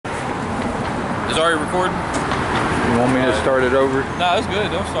It's already recording? You want me to start it over? Nah, it's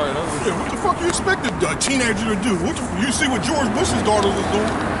good. Don't start it over. Yeah, what the fuck you expect a teenager to do? You see what George Bush's daughter was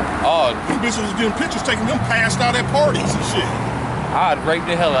doing? Oh. Them bitches was getting pictures, taking them passed out at parties and shit. I'd rape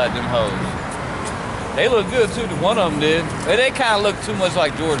the hell out of them hoes. They look good too. One of them did. They kind of look too much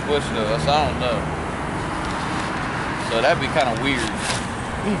like George Bush though, so I don't know. So that'd be kind of weird.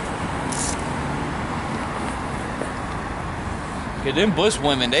 Cause them Bush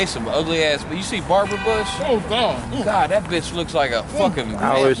women, they some ugly ass. But you see Barbara Bush? Oh God! God, that bitch looks like a fucking.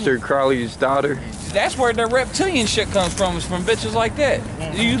 Aleister Crowley's daughter. That's where the reptilian shit comes from. Is from bitches like that.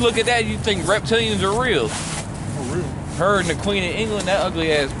 You look at that, you think reptilians are real. For real. Her and the Queen of England, that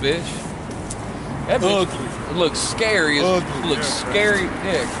ugly ass bitch. That bitch looks scary. Looks scary.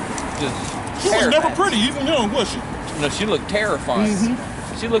 Yeah, just. She was never pretty, even young, was she? No, she looked terrifying.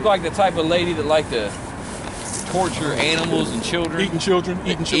 She looked like the type of lady that liked to torture animals and children. Eating children.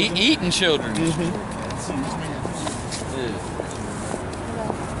 Eating children. Yeah.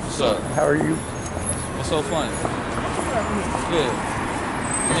 What's up? How are you? What's so funny? Good.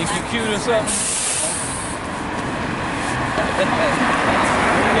 Think you cute or something?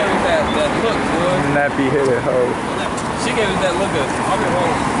 She gave us that look, boy. Nappy headed hoe. She gave us that look of,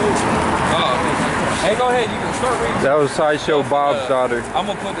 oh. Hey, go ahead, you can start reading. That was Sideshow Bob's daughter. I'm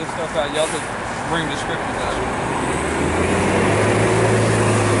gonna put this stuff out. Y'all can bring descriptions out.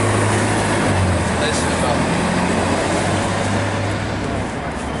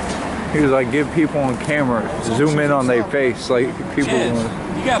 He was like, give people on camera, zoom in on their face, like people.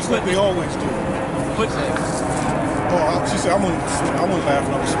 You gotta put. They always do. Put that. Oh, she said, I wouldn't laugh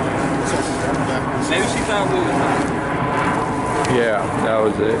when I was smiling. Maybe she thought we were. Yeah, that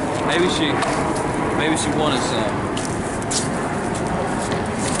was it. Maybe she wanted some.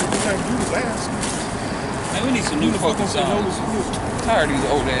 Man, we need some new fucking songs. I'm tired of these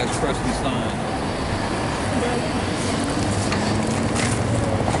old ass crusty songs.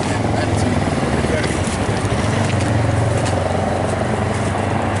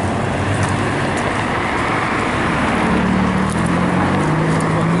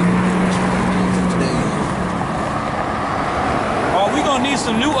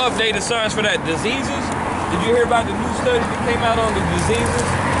 Some new updated science for that diseases. Did you hear about the new study that came out on the diseases?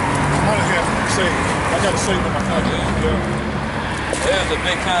 I got to say with my contact. Yeah. That was a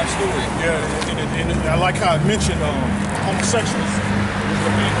big time story. Yeah, and I like how it mentioned homosexuals is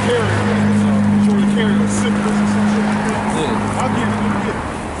the main carrier, majority carrier of syphilis or some shit like that. Yeah. I'll give it.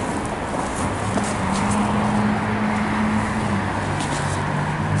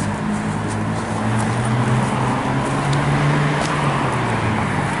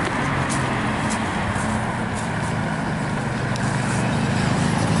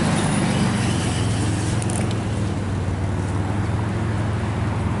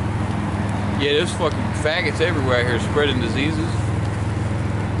 Yeah, there's fucking faggots everywhere out here spreading diseases.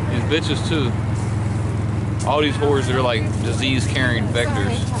 These bitches too. All these whores that are like disease-carrying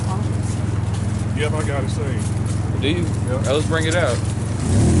vectors. Yep, I gotta say. Do you? Yep. Let's bring it out.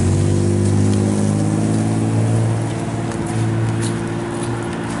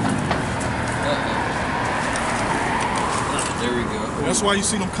 There we go. That's why you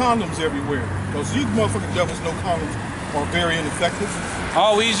see them condoms everywhere. Because these motherfucking devils know condoms are very ineffective.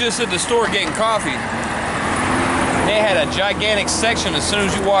 Oh, we was just at the store getting coffee. They had a gigantic section as soon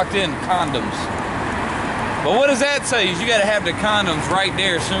as you walked in, condoms. But what does that tell you? You gotta have the condoms right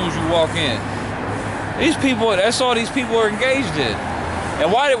there as soon as you walk in. These people, that's all these people are engaged in.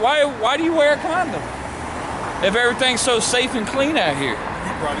 And why do you wear a condom? If everything's so safe and clean out here.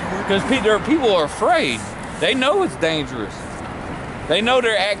 Because people are afraid. They know it's dangerous. They know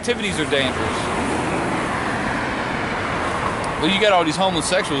their activities are dangerous. Well, you got all these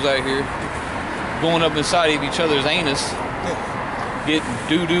homosexuals out here going up inside of each other's anus, getting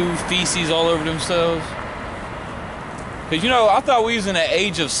doo-doo, feces all over themselves. Because, you know, I thought we was in an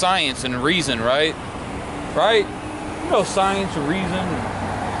age of science and reason, right? Right? You know, science and reason.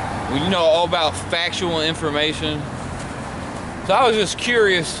 You know all about factual information. So I was just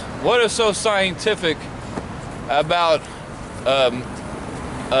curious, what is so scientific about a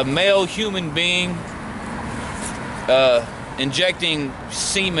male human being injecting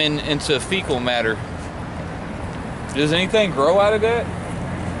semen into fecal matter? Does anything grow out of that?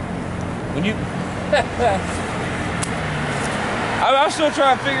 When you I'm still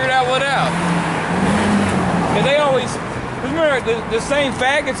trying to figure that one out. Cause they always, remember the same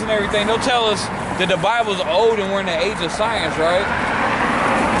faggots and everything, they'll tell us that the Bible's old and we're in the age of science, right?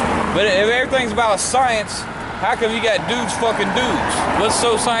 But if everything's about science, how come you got dudes fucking dudes? What's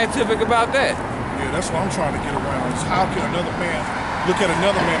so scientific about that? Yeah, that's what I'm trying to get around. Is how can another man look at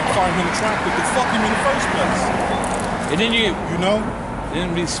another man and find him attractive to fuck him in the first place. And then you know?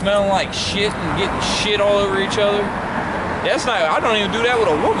 Then be smelling like shit and getting shit all over each other. That's not, I don't even do that with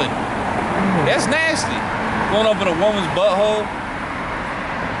a woman. That's nasty. Going up in a woman's butthole.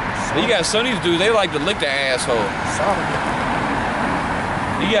 You got some of these dudes, they like to lick their asshole.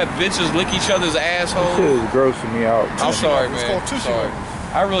 You got bitches lick each other's assholes. This shit is grossing me out. I'm sorry, man. It's called tushy lovers.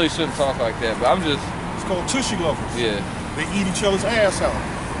 I really shouldn't talk like that, but I'm just... It's called tushy lovers. Yeah. They eat each other's ass out.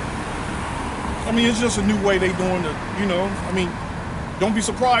 I mean, it's just a new way they doing the, you know, I mean, don't be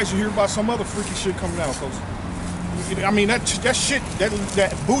surprised to hear about some other freaky shit coming out, folks. I mean, that shit, that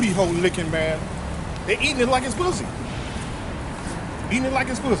booty hole licking, man, they eating it like it's pussy. Eating it like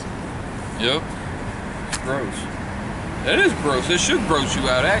it's pussy. Yep. It's gross. That is gross. It should gross you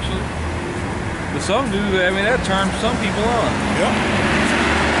out, actually. But some do, I mean, that turns some people on. Yep.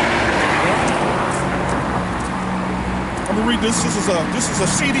 I'm gonna read this. This is a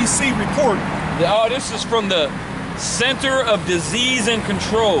CDC report. Oh, this is from the Center of Disease and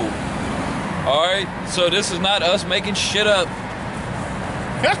Control. All right, so this is not us making shit up.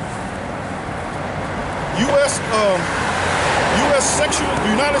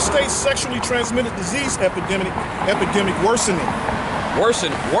 United States sexually transmitted disease epidemic worsening.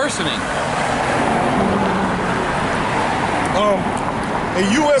 Worsening. A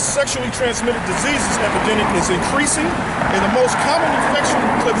U.S. sexually transmitted diseases epidemic is increasing, and the most common infection,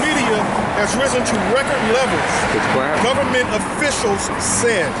 chlamydia, has risen to record levels. Government officials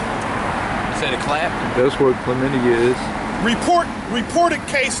said. You said a clap? That's what chlamydia is. Reported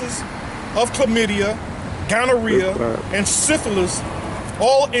cases of chlamydia, gonorrhea, and syphilis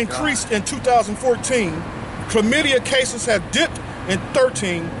all increased in 2014. Chlamydia cases have dipped in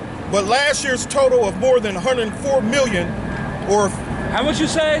 13, but last year's total of more than 104 million, or how much you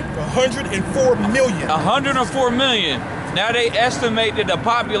say? 104 million. 104 million. Now they estimate that the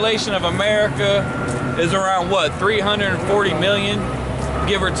population of America is around what, 340 million,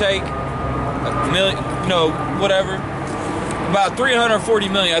 give or take, a million, no, whatever. About 340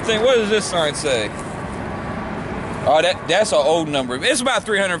 million. I think. What does this sign say? Oh, that's an old number. It's about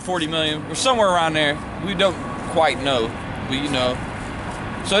 340 million. We're somewhere around there. We don't quite know, but you know.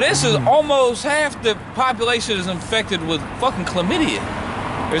 So this is almost half the population is infected with fucking chlamydia.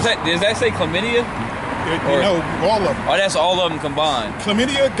 Does that say chlamydia? No, all of them. Oh, that's all of them combined.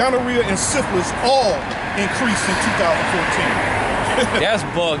 Chlamydia, gonorrhea, and syphilis all increased in 2014. That's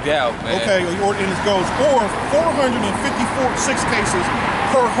bugged out, man. Okay, and it goes, or 456 cases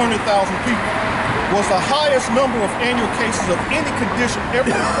per 100,000 people was the highest number of annual cases of any condition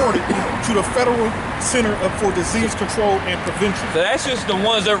ever reported to the Federal Center for Disease Control and Prevention. So that's just the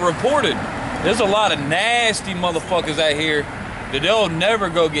ones that reported. There's a lot of nasty motherfuckers out here that they'll never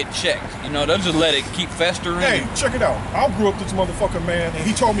go get checked. You know, they'll just let it keep festering. Hey, check it out. I grew up this motherfucker, man, and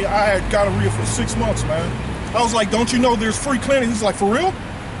he told me I had gonorrhea for 6 months, man. I was like, don't you know there's free clinics? He's like, for real?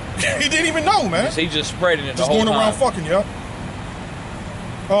 He didn't even know, man. He just spreading it just the whole going around time. fucking, yeah.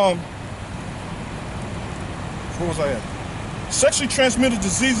 Where was I at? Sexually transmitted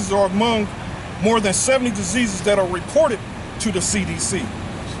diseases are among more than 70 diseases that are reported to the CDC.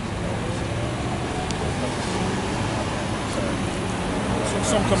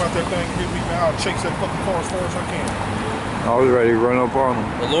 Something come out that thing, hit me, I'll chase that fucking car as far as I can. I was ready to run up on him.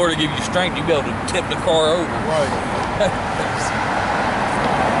 The Lord will give you strength, you'll be able to tip the car over. Right.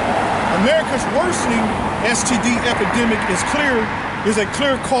 America's worsening STD epidemic is a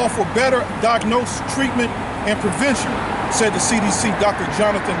clear call for better diagnosis, treatment, and prevention, said the CDC, Dr.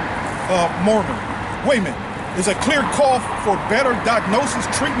 Jonathan Morgan. Wait a minute, is a clear call for better diagnosis,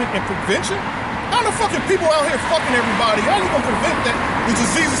 treatment, and prevention? How the fucking people out here fucking everybody? How you gonna prevent the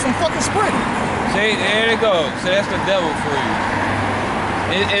diseases from fucking spreading? See, there it goes. So that's the devil for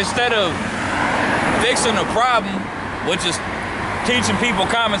you. Instead of fixing the problem, which is teaching people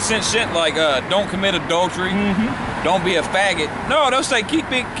common sense shit like don't commit adultery, don't be a faggot. No, they'll say keep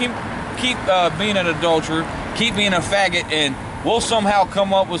being an adulterer, keep being a faggot, and we'll somehow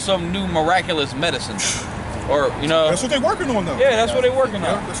come up with some new miraculous medicine. Or, you know. That's what they're working on, though. Yeah, that's what they're working on.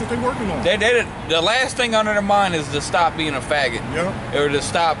 Yeah, that's what they're working on. The last thing on their mind is to stop being a faggot. Yeah. Or to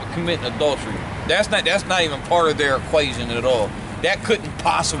stop committing adultery. That's not even part of their equation at all. That couldn't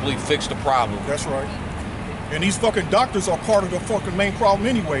possibly fix the problem. That's right. And these fucking doctors are part of the fucking main problem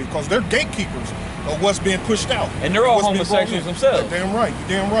anyway, because they're gatekeepers of what's being pushed out. And they're all homosexuals themselves. You're damn right.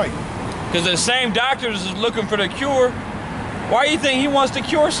 You're damn right. Because the same doctors is looking for the cure. Why do you think he wants the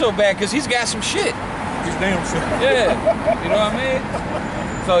cure so bad? Because he's got some shit. He's damn shit. Yeah. You know what I mean?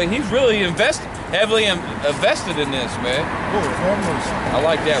 So he's really heavily invested in this, man. Lord, have mercy. I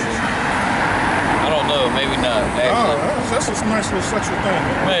like that one. I don't know. Maybe not. Actually. That's a nice little sexual thing.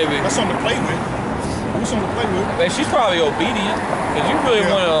 Man. Maybe. That's something to play with. That's something to play with. Man, she's probably obedient. Because you really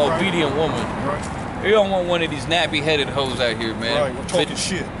want an obedient woman. Right. You don't want one of these nappy-headed hoes out here, man. Right, we're talking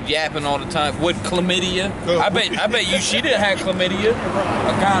shit. Yapping all the time. With chlamydia. I bet you she didn't have chlamydia.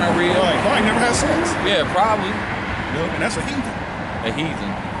 Or gonorrhea. Right. Probably never had sex. Yeah, probably. Yeah, and that's a heathen. A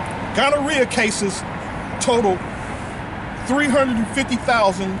heathen. Gonorrhea cases total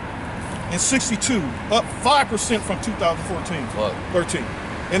 350,062, up 5% from 2014. What? 13.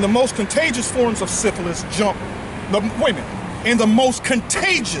 And the most contagious forms of syphilis wait a minute. And the most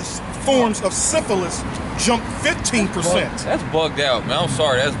contagious forms of syphilis jumped 15%. That's bugged out, man. I'm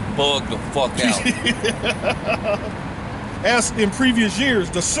sorry, that's bugged the fuck out. As in previous years,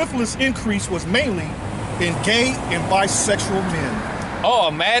 the syphilis increase was mainly in gay and bisexual men. Oh,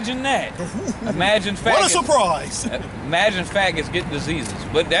 imagine that. Imagine faggots. What a surprise. Imagine faggots getting diseases.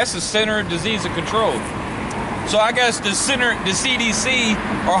 But that's the Center of Disease and Control. So I guess the CDC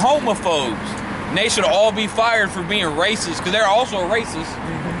are homophobes. And they should all be fired for being racist, because they're also racist.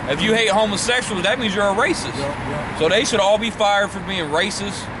 If you hate homosexuals, that means you're a racist. So they should all be fired for being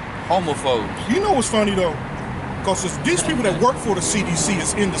racist homophobes. You know what's funny though? Because these people that work for the CDC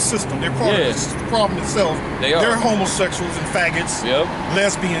is in the system. They're part of the problem itself. They're homosexuals and faggots,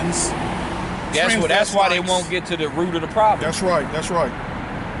 lesbians. That's why they won't get to the root of the problem. That's right, that's right.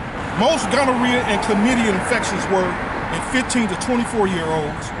 Most gonorrhea and chlamydia infections were in 15 to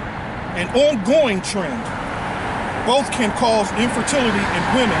 24-year-olds, an ongoing trend. Both can cause infertility in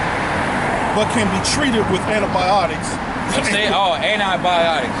women, but can be treated with antibiotics.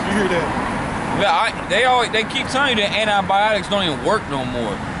 Antibiotics. You hear that? They keep telling you that antibiotics don't even work no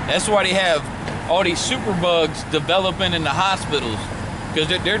more. That's why they have all these superbugs developing in the hospitals, because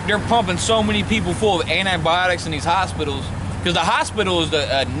they're pumping so many people full of antibiotics in these hospitals. Because the hospital is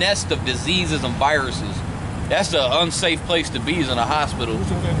a nest of diseases and viruses. That's the unsafe place to be, is in a hospital.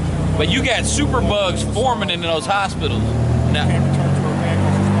 But you got superbugs forming in those hospitals. Now,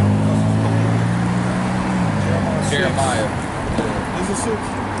 Jeremiah. Is it 6?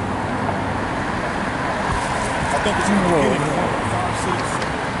 I think it's in the beginning. 5, 6.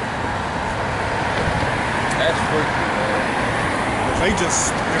 That's freaky, man.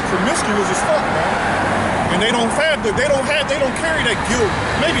 They're promiscuous as fuck, man. And they don't carry that guilt.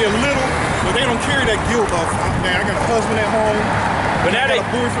 Maybe a little, but they don't carry that guilt of, man, I got a husband at home. But now they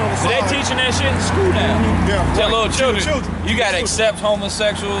teaching that shit in school now. Yeah, tell little children, you gotta accept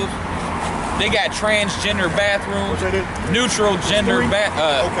homosexuals. They got transgender bathrooms, neutral gender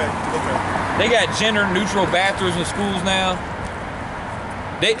They got gender neutral bathrooms in schools now.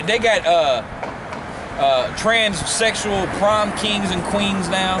 They got transsexual prom kings and queens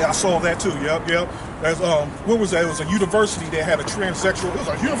now. Yeah, I saw that too. Yep. As what was that? It was a university that had a transsexual. It was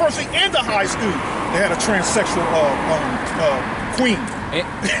a university and a high school that had a transsexual queen.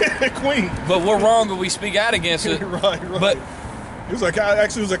 Queen. But we're wrong if we speak out against it. Right. But it was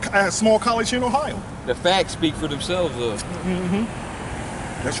it was a small college in Ohio. The facts speak for themselves, though.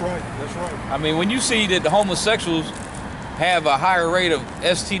 That's right. I mean, when you see that the homosexuals have a higher rate of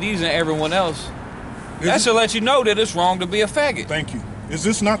STDs than everyone else, that should let you know that it's wrong to be a faggot. Thank you. Is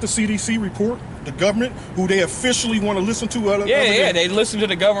this not the CDC report? The government, who they officially want to listen to? They listen to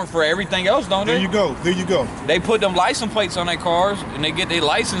the government for everything else, don't they? There you go. They put them license plates on their cars, and they get their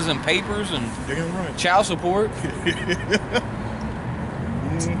license and papers and child support.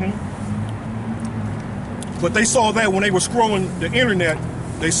 But they saw that when they were scrolling the internet,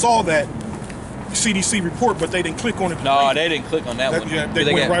 they saw that CDC report, but they didn't click on it. No, they didn't click on that one. Yeah,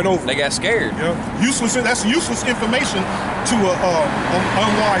 they went right over. They got scared. Yeah, useless. That's useless information to an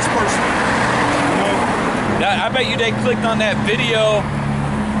unwise person. I bet you they clicked on that video.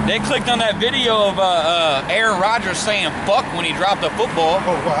 They clicked on that video of Aaron Rodgers saying "fuck" when he dropped the football.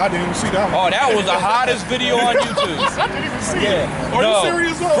 Oh, wow, I didn't even see that one. Oh, that was the hottest video on YouTube. I didn't even see it. Are you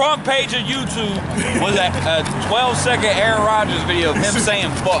serious? Front page of YouTube was a 12-second Aaron Rodgers video of him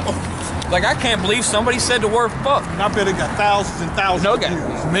saying "fuck." Like, I can't believe somebody said the word "fuck." And I bet it got thousands and thousands. No, it got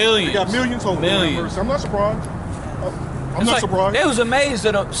millions. It got millions. Millions. I'm not surprised. I'm not surprised. They was amazed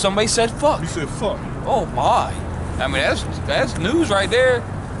that somebody said "fuck." He said "fuck." Oh my! I mean, that's news right there.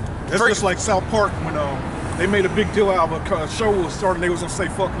 That's just like South Park when they made a big deal out of a show was starting. They was gonna say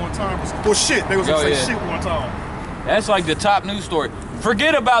 "fuck" one time. Well, shit. They was gonna say shit one time. That's like the top news story.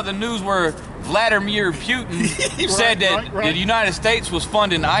 Forget about the news where Vladimir Putin said that the United States was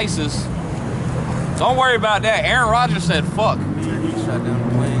funding ISIS. Don't worry about that. Aaron Rodgers said "fuck." Turkey shot down a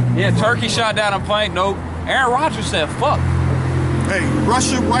plane. Yeah, Turkey shot down a plane. Nope. Aaron Rodgers said "fuck." Hey,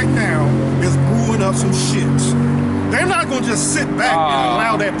 Russia right now is brewing up some shit. They're not going to just sit back and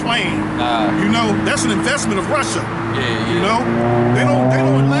allow that plane. You know, that's an investment of Russia. Yeah. You know, they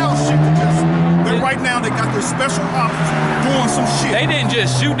don't allow shit to just. Right now, they got their special ops doing some shit. They didn't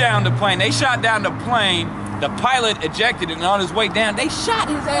just shoot down the plane. They shot down the plane. The pilot ejected it, and on his way down, they shot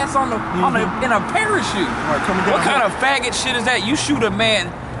his ass on the in a parachute. Right, coming down what kind of faggot shit is that? You shoot a man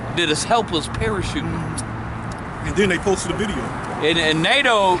that is helpless parachute. And then they posted a video. And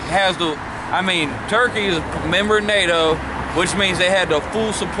NATO has the. I mean, Turkey is a member of NATO, which means they had the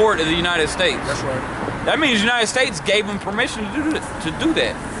full support of the United States. That's right. That means the United States gave them permission to do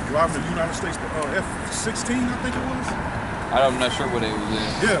that. Driving the United States F-16, I think it was. I'm not sure what it was in.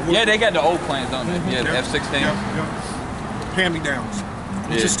 Yeah, well, yeah, they got the old planes, don't they? Yeah, the F-16. Yeah. Hand-me-downs.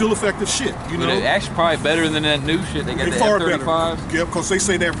 Which is still effective shit, you know? It's actually probably better than that new shit. They got the F-35s. Yeah, because they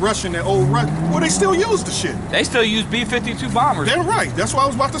say that Russian, that old Russian, well, they still use the shit. They still use B-52 bombers. They're right. That's what I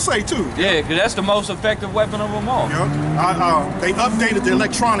was about to say, too. Yeah, because that's the most effective weapon of them all. Yeah. They updated the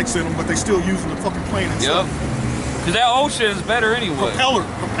electronics in them, but they still using the fucking plane and stuff. Because that old shit is better anyway. Propeller.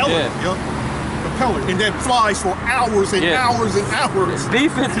 Propeller. And that flies for hours and hours and hours.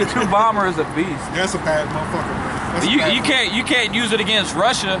 B-52 bomber is a beast. That's a bad motherfucker, man. You can't use it against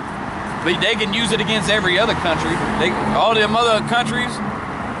Russia, but they can use it against every other country. All them other countries,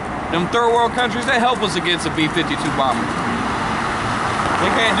 them third world countries, they help us against a B-52 bomber.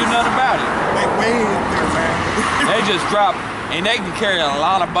 They can't do nothing about it. They way up there, man. They just drop, and they can carry a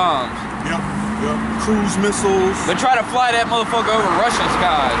lot of bombs. Yep. Cruise missiles. But try to fly that motherfucker over Russian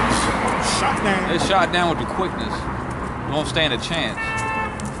skies. Shot down. It's shot down with the quickness. You won't stand a chance.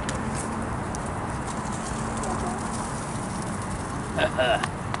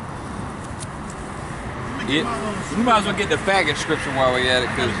 You might as well get the faggot scripture while we at it,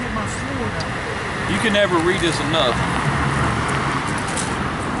 because you can never read this enough.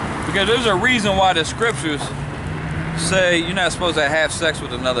 Because there's a reason why the scriptures say you're not supposed to have sex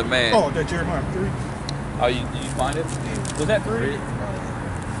with another man. Oh, that Jeremiah 3. Oh, you find it? Was that 3?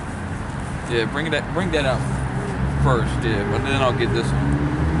 Yeah, bring that up first, but then I'll get this one.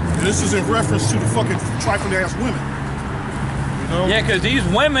 And this is in reference to the fucking trifling ass women. You know? Yeah, because these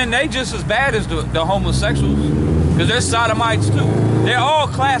women, they just as bad as the homosexuals. Because they're sodomites too. They're all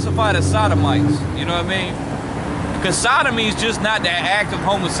classified as sodomites. You know what I mean? Because sodomy is just not the act of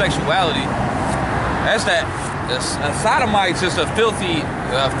homosexuality. That's that. A sodomite's just a filthy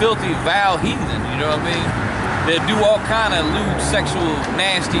vile heathen. You know what I mean? They do all kind of lewd, sexual,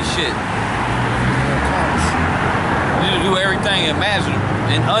 nasty shit. You do everything imaginable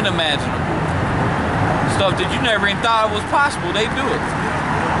and unimaginable. Stuff that you never even thought was possible, they do it.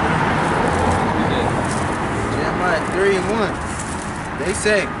 Jeremiah 3:1. They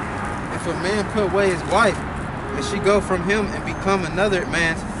say, if a man put away his wife, and she go from him and become another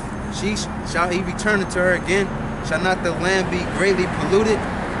man's, shall he return to her again? Shall not the land be greatly polluted?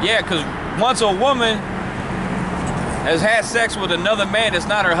 Yeah, because once a woman has had sex with another man that's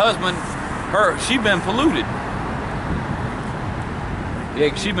not her husband, she been polluted.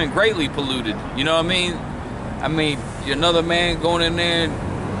 Yeah, she been greatly polluted. You know what I mean? I mean, another man going in there and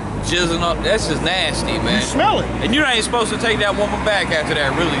jizzing up, that's just nasty, man. You smell it. And you ain't supposed to take that woman back after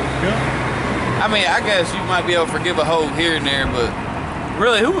that, really. Yeah. I mean, I guess you might be able to forgive a hoe here and there, but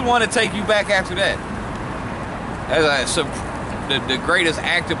really, who would want to take you back after that? That's the greatest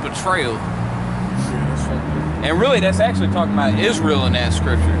act of betrayal. And really, that's actually talking about Israel in that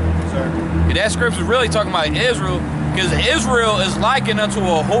scripture. Exactly. That scripture is really talking about Israel, because Israel is likened unto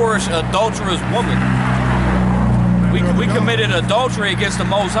a whorish, adulterous woman. We committed adultery against the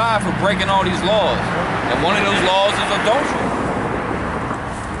Most High for breaking all these laws. And one of those laws is adultery.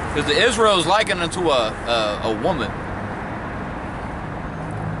 Because Israel is likened unto a woman.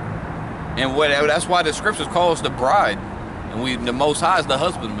 And that's why the scriptures call us the bride. And the Most High is the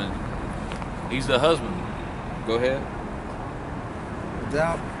husbandman. He's the husband. Go ahead.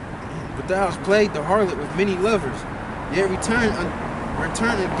 But thou hast played the harlot with many lovers. Yet return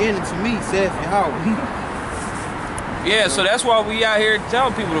again unto me, saith Yahweh. Yeah, so that's why we out here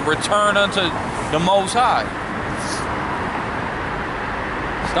telling people to return unto the Most High.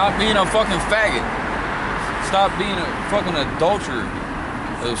 Stop being a fucking faggot. Stop being a fucking adulterer.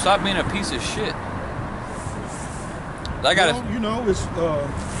 Stop being a piece of shit. You know, it's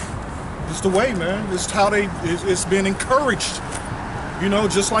the way, man. It's how it's been encouraged. You know,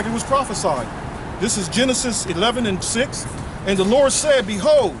 just like it was prophesied. This is Genesis 11:6. And the Lord said,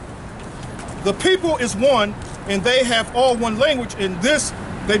 behold, the people is one, and they have all one language, and this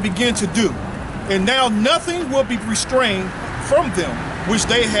they begin to do. And now nothing will be restrained from them, which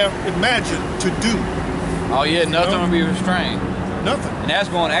they have imagined to do. Oh yeah, nothing will be restrained. Nothing. And that's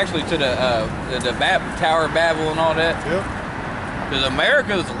going actually to the Tower of Babel and all that. Yep. Because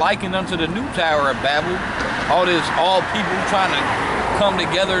America is likened unto the new Tower of Babel. All people trying to come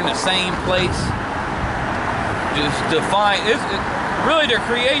together in the same place. Just really the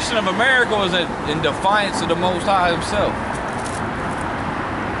creation of America was in defiance of the Most High himself.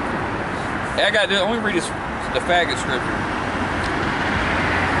 Let me read the faggot scripture.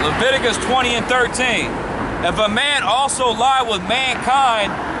 Leviticus 20 and 13. If a man also lie with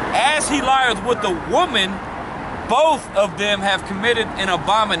mankind, as he lieth with the woman, both of them have committed an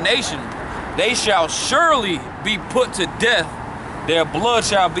abomination. They shall surely be put to death. Their blood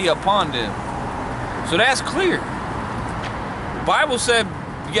shall be upon them. So that's clear. The Bible said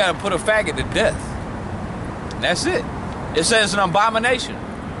you got to put a faggot to death. And that's it. It says an abomination.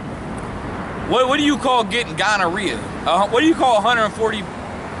 What do you call getting gonorrhea? What do you call 140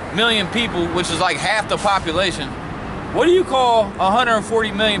 million people, which is like half the population? What do you call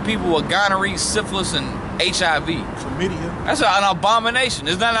 140 million people with gonorrhea, syphilis, and HIV? Clhamydia. That's an abomination.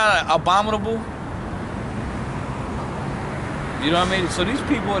 Isn't that not abominable? You know what I mean? So these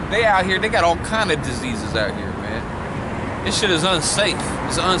people, they out here, they got all kind of diseases out here, man. This shit is unsafe.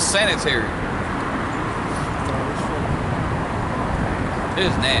 It's unsanitary. It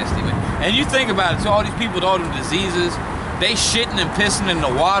is nasty, man. And you think about it, so all these people with all the diseases, they shitting and pissing in the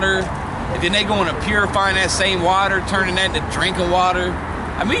water, and then they going to purifying that same water, turning that into drinking water.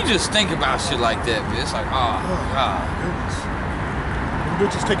 I mean, you just think about shit like that, man. It's like, oh, God. Goodness. Them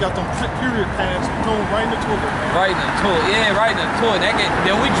bitches take out them period pads and throw them right in the toilet, man. Right in the toilet. Yeah, right in the toilet.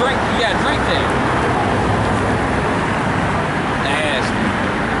 Then we drink, you gotta drink that. Nasty.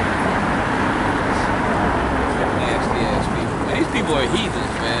 Nasty ass people. Man, these people are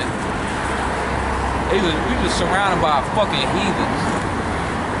heathens, man. We just surrounded by fucking heathens.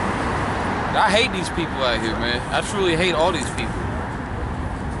 I hate these people out here, man. I truly hate all these people.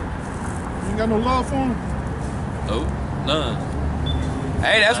 You ain't got no love for them? Nope, none.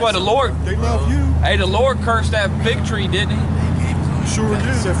 Hey, that's why the Lord... They love you. Hey, the Lord cursed that fig tree, didn't he? You sure did,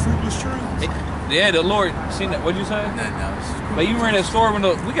 that fruitless tree. Yeah, the Lord... Seen that? What'd you say? No. But you were in that story when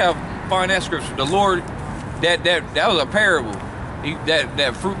we gotta find that scripture. The Lord... That was a parable.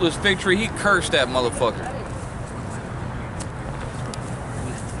 That fruitless fig tree, he cursed that motherfucker.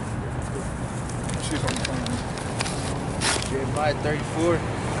 Jeremiah 34:17.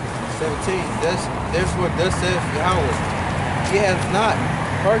 Therefore thus saith Yahweh, ye have not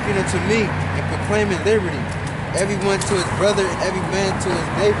hearkened unto me and proclaiming liberty, everyone to his brother and every man to his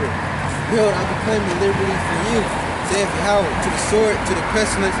neighbor. Behold, I proclaim liberty for you, saith Yahweh, to the sword, to the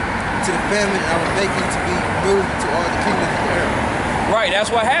pestilence, to the famine, and I will make you to be removed to all the kingdoms of the earth. Right,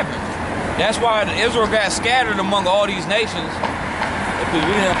 that's what happened. That's why Israel got scattered among all these nations, because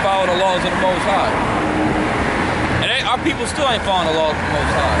we didn't follow the laws of the Most High. And our people still ain't following the laws of the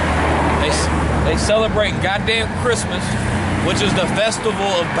Most High. They celebrate goddamn Christmas, which is the festival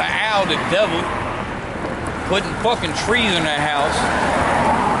of Baal, the devil, putting fucking trees in their house.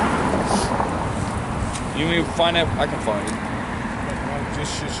 You mean find that? I can find it.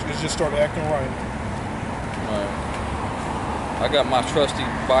 It just started acting right. Alright. I got my trusty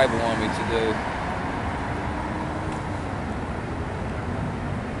Bible on me today.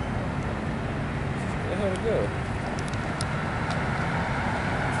 Where the hell did it go?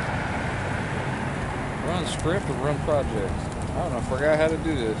 Run script or run projects? I don't know, I forgot how to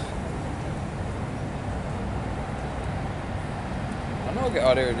do this. I know I got,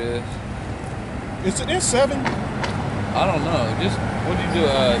 oh, there it is. It's 7. I don't know, just, what do you do?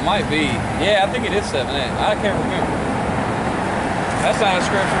 It might be. Yeah, I think it is 7. I can't remember. That's not a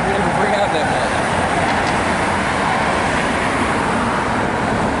scripture we ever bring out that much.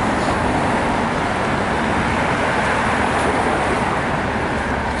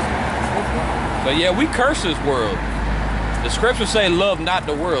 But yeah, we curse this world. The scriptures say love not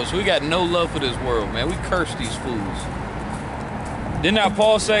the world, so we got no love for this world, man. We curse these fools. Didn't now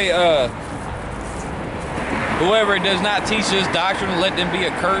Paul say, whoever does not teach this doctrine, let them be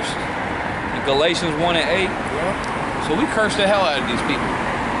accursed? In Galatians 1 and 8. Yeah. So we curse the hell out of these people.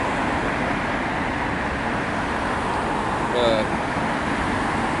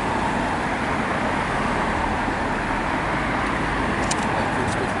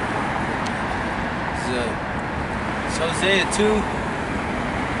 It's Hosea 2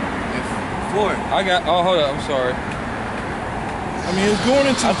 and 4. I got, oh, hold up, I'm sorry. I mean, it's going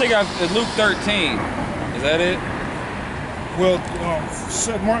into... I think Luke 13. Is that it? Well,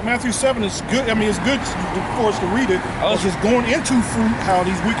 Matthew 7 is good. I mean, it's good for us to read it. It's just going into fruit, how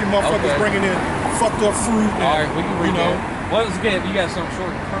these wicked motherfuckers bringing in fucked up fruit. And, all right, we can read that. Well, let's get, you got something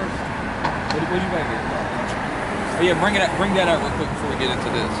short first. What you got here? Oh, yeah, bring that up real quick before we get into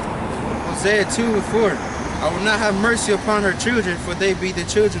this. Hosea 2:4. I will not have mercy upon her children, for they be the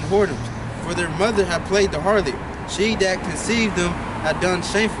children whoredoms. For their mother had played the harlot. She that conceived them had done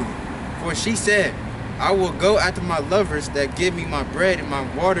shamefully. For she said, I will go after my lovers that give me my bread and my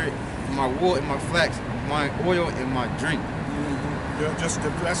water, and my wool and my flax, my oil and my drink. Yeah, that's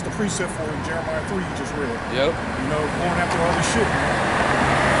the precept for Jeremiah 3 you just read. Yep. You know, going after other shit, man.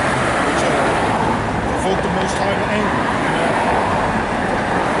 Which provoke the Most High to anger, you know.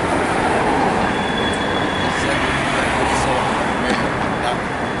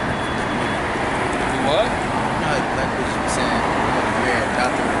 What? Like what you saying,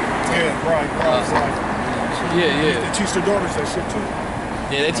 Yeah, right. Yeah. They teach their daughters that shit too.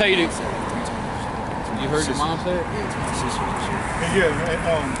 Yeah, they tell you to. You heard your mom say it? And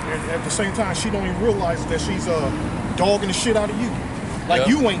and at the same time, she don't even realize that she's dogging the shit out of you. Like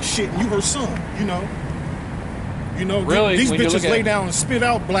you ain't shit, and you her son. You know. Really? These bitches lay down and spit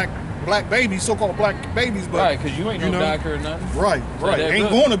out black babies, so-called black babies, but right, because you ain't no doctor or nothing. Right. Ain't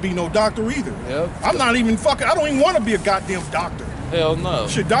going to be no doctor either. Yep. I'm not even fucking. I don't even want to be a goddamn doctor. Hell no.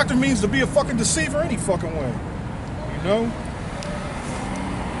 Shit, doctor means to be a fucking deceiver any fucking way. You know?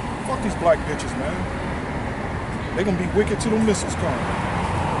 Fuck these black bitches, man. They gonna be wicked till the missiles come. I'm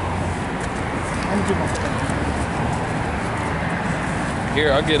gonna get my phone.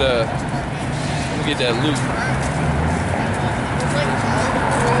 Here, I'm gonna get that loot.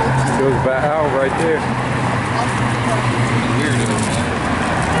 Goes back out right there. Weird of it, man.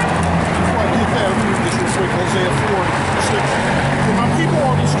 Before I get that, let me read this real quick. Hosea 4:6. For my people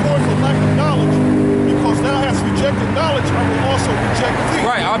are destroyed for lack of knowledge. Because thou hast rejected knowledge, I will also reject thee.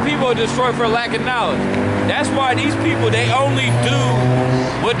 Right, our people are destroyed for lack of knowledge. That's why these people, they only do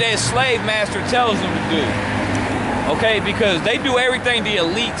what their slave master tells them to do. Okay, because they do everything the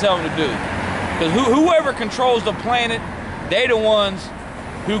elite tell them to do. Because whoever controls the planet, they the ones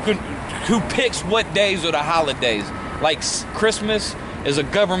who picks what days are the holidays. Like Christmas is a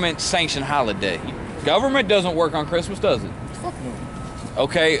government-sanctioned holiday. Government doesn't work on Christmas, does it? Fuck no.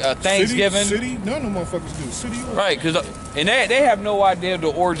 Okay, Thanksgiving. City, none of them motherfuckers do. City or right, and they have no idea the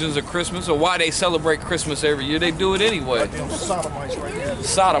origins of Christmas or why they celebrate Christmas every year. They do it anyway. Goddamn sodomites right there.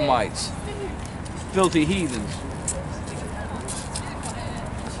 Sodomites. Filthy heathens.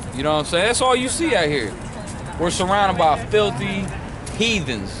 You know what I'm saying? That's all you see out here. We're surrounded by filthy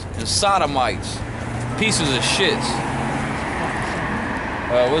heathens and sodomites. Pieces of shits.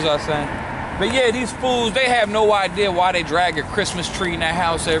 What was I saying? But yeah, these fools, they have no idea why they drag a Christmas tree in their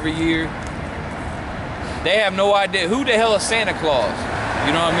house every year. They have no idea. Who the hell is Santa Claus?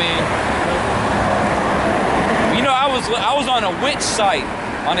 You know what I mean? You know, I was on a witch site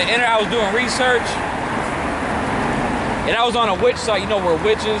on the internet. I was doing research. And I was on a witch site, you know, where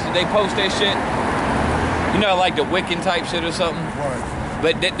witches, they post their shit. You know, like the Wiccan type shit or something. Right.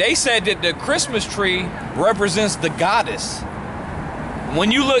 But they said that the Christmas tree represents the goddess.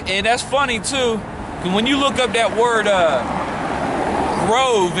 When you look, and that's funny too, because when you look up that word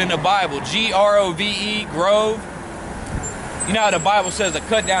grove in the Bible, Grove, grove, you know how the Bible says to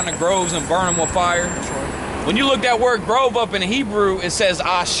cut down the groves and burn them with fire? That's right. When you look that word grove up in Hebrew, it says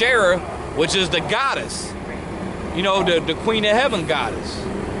Asherah, which is the goddess. You know, the Queen of Heaven goddess.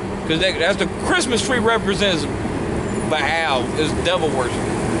 Because that's the Christmas tree represents Baal, is devil worship.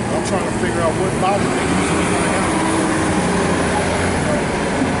 I'm trying to figure out what Bible they use in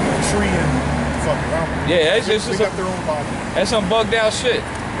the tree and fuck around. Yeah, they got their own Bible. That's some bugged out shit.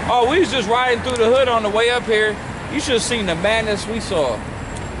 Oh, we was just riding through the hood on the way up here. You should have seen the madness we saw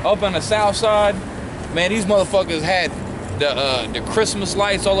up on the south side. Man, these motherfuckers had the Christmas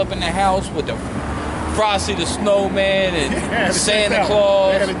lights all up in the house with the Frosty the Snowman and Santa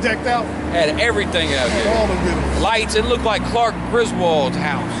Claus. They had it decked out. Had everything out there. All the rhythms. Lights. It looked like Clark Griswold's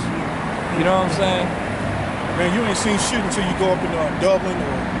house. You know what I'm saying? Man, you ain't seen shit until you go up in Dublin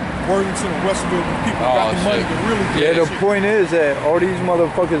or Worthington or Westville when people got the money to really do the shit. point is that all these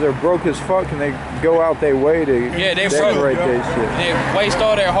motherfuckers are broke as fuck and they go out their way to they decorate their shit. They waste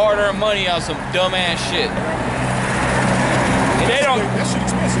all their hard-earned money on some dumbass shit. And they don't. That shit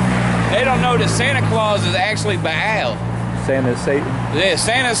expensive. They don't know that Santa Claus is actually Baal. Santa's Satan. Yeah,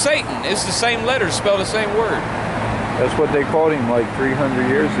 Santa's Satan. It's the same letters, spelled the same word. That's what they called him like 300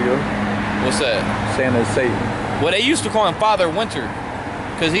 years ago. What's that? Santa's Satan. Well, they used to call him Father Winter.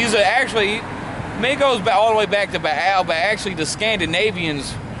 Because he's actually, I mean, it goes back, all the way back to Baal, but actually the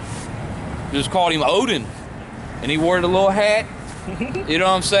Scandinavians just called him Odin. And he wore the little hat. You know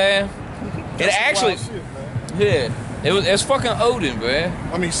what I'm saying? It actually, Shit, man. yeah, it's fucking Odin, man.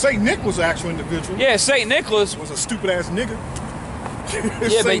 I mean, Saint Nick was an actual individual. Yeah, Saint Nicholas. Was a stupid ass nigga.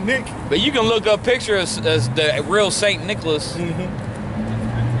 Yeah, Saint Nick. but you can look up pictures as the real Saint Nicholas,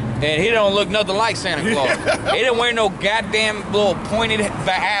 and he don't look nothing like Santa Claus. He didn't wear no goddamn little pointed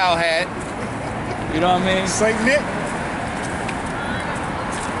Baal hat. You know what I mean? Saint Nick.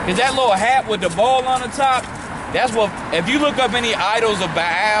 Cause that little hat with the ball on the top, that's what. If you look up any idols of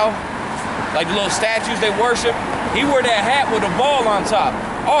Baal, like the little statues they worship, he wore that hat with a ball on top.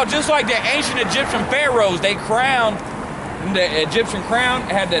 Oh, just like the ancient Egyptian pharaohs, they crowned. The Egyptian crown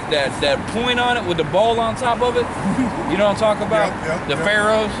had that point on it with the ball on top of it. You know what I'm talking about? The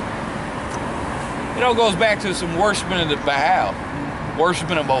pharaohs. It all goes back to some worshiping of the Baal,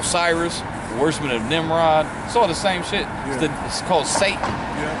 worshiping of Osiris, worshiping of Nimrod. It's all the same shit. It's called Satan.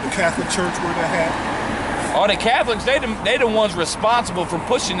 Yeah, the Catholic Church wear that hat. All the Catholics, they the ones responsible for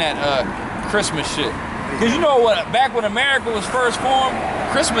pushing that Christmas shit. Because you know what? Back when America was first formed,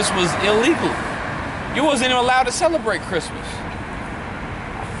 Christmas was illegal. You wasn't even allowed to celebrate Christmas.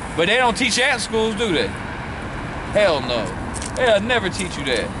 But they don't teach that in schools, do they? Hell no. They'll never teach you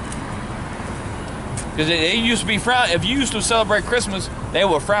that. Because they used to be frowned. If you used to celebrate Christmas, they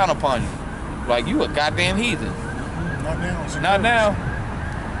would frown upon you. Like, you a goddamn heathen. Not now. Not now.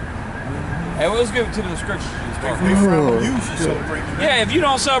 Hey, well, let's give it to the scriptures. They frown on you for celebrating. Yeah, if you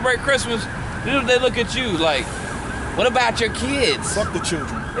don't celebrate Christmas, they look at you like, what about your kids? Fuck the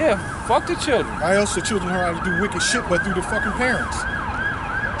children. Yeah, fuck the children. Why else the children learn how to do wicked shit but through the fucking parents?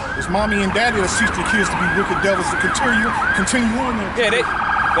 It's mommy and daddy that teach their kids to be wicked devils to continue on there. Yeah, they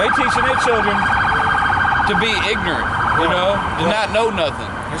teaching their children to be ignorant, you know, to not know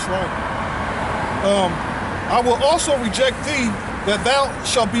nothing. That's right. I will also reject thee, that thou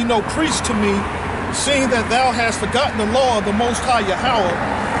shalt be no priest to me, seeing that thou hast forgotten the law of the Most High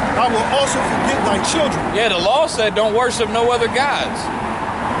Yahweh. I will also forget thy children. Yeah, the law said don't worship no other gods.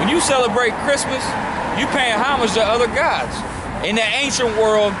 When you celebrate Christmas, you paying homage to other gods. In the ancient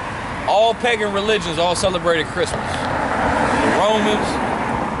world, all pagan religions all celebrated Christmas. The Romans,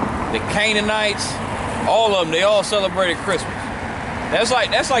 the Canaanites, all of them, they all celebrated Christmas. That's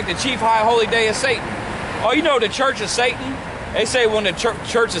like the chief high holy day of Satan. Oh, you know the Church of Satan? They say one of the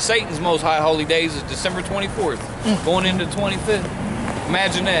Church of Satan's most high holy days is December 24th, going into the 25th.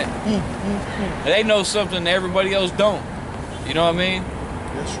 Imagine that. They know something that everybody else don't. You know what I mean?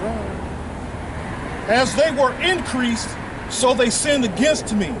 That's right. As they were increased, so they sinned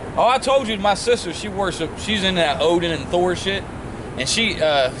against me. Oh, I told you, my sister, she's in that Odin and Thor shit. And she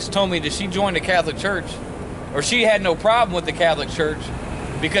told me that she joined the Catholic Church, or she had no problem with the Catholic Church,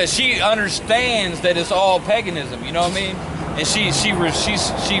 because she understands that it's all paganism, you know what I mean? And she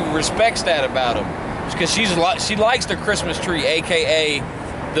respects that about them. Because she likes the Christmas tree, aka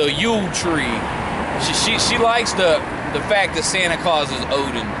the Yule tree. She likes the fact that Santa Claus is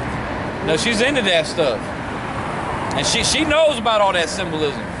Odin. No, she's into that stuff, and she knows about all that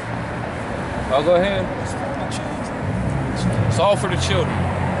symbolism. I'll go ahead. It's all for the children.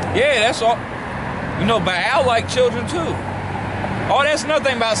 Yeah, that's all. You know, Baal like children too. Oh, that's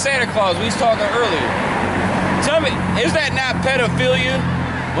nothing about Santa Claus. We was talking earlier. Tell me, is that not pedophilia?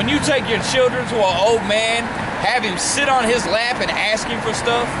 When you take your children to an old man, have him sit on his lap and ask him for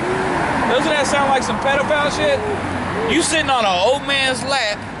stuff, doesn't that sound like some pedophile shit? You sitting on an old man's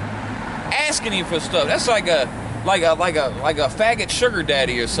lap, asking him for stuff. That's like a faggot sugar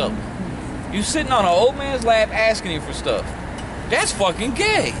daddy or something. You sitting on an old man's lap, asking him for stuff. That's fucking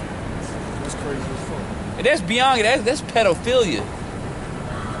gay. That's crazy as fuck. And that's beyond. That's pedophilia.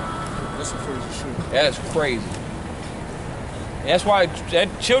 That's some crazy shit. That's crazy. That's why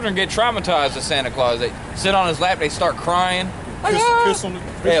children get traumatized to Santa Claus. They sit on his lap, they start crying. Piss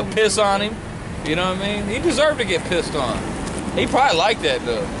on him. You know what I mean? He deserved to get pissed on. He probably liked that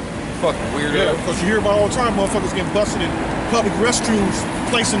though. Fucking weirdo. Yeah, because you hear about all the time motherfuckers getting busted in public restrooms,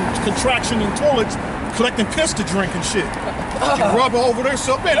 placing contraction in toilets, collecting piss to drink and shit. And rub all over their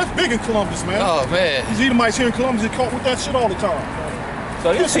self. Man, that's big in Columbus, man. Oh man. These Edomites here in Columbus get caught with that shit all the time.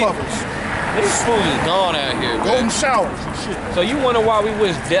 So Piss lovers. This food is gone out here, man. Golden showers and shit. So you wonder why we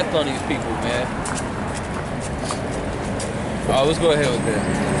wish death on these people, man. Oh, let's go ahead with that.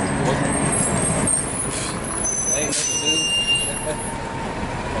 Ain't nothing to do.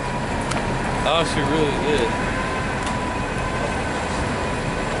 Oh, she really did.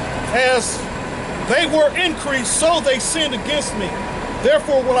 As they were increased, so they sinned against me.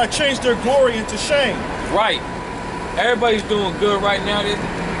 Therefore will I change their glory into shame. Right. Everybody's doing good right now.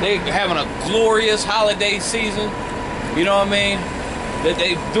 They having a glorious holiday season. You know what I mean? That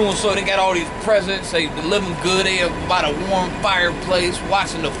they doing so. They got all these presents. They living good. They by a warm fireplace,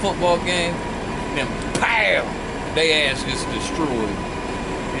 watching the football game. And pow, they ass gets destroyed.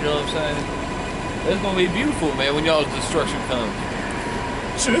 You know what I'm saying? It's gonna be beautiful, man, when y'all's destruction comes.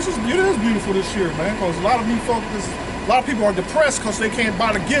 Shit, it is beautiful this year, man. Because a lot of people are depressed because they can't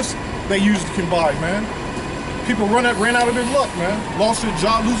buy the gifts they usually can buy, man. People ran out of their luck, man. Lost their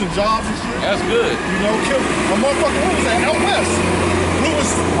job, losing jobs and shit. That's good. You know, killed a motherfucker. What was that? Out west. Lewis.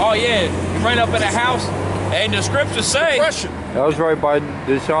 Oh yeah, right up in the house. And the scriptures say. Depression. That was right by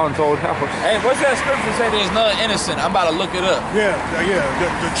Deshaun's old house. Hey, what's that scripture say? There's none innocent. I'm about to look it up. Yeah.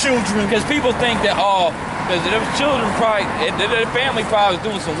 The children. Because people think that because their children probably, their family probably was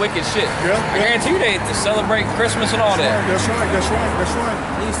doing some wicked shit. Yeah. I guarantee you they celebrate Christmas and all that. That's right.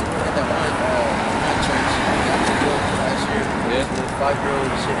 They used to be at that one church last year. Yeah. This little 5-year-old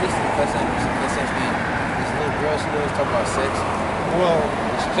shit. This is the best thing. This little girl, she always talk about sex. Well,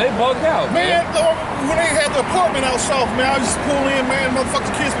 they bugged out, man. When they had the apartment out south, man, I used to pull in, man.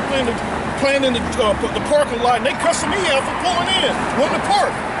 Motherfuckers, kids were playing in the parking lot, and they cussing me out for pulling in, wanting to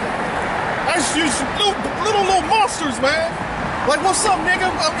park. I used to use little monsters, man. Like, what's up,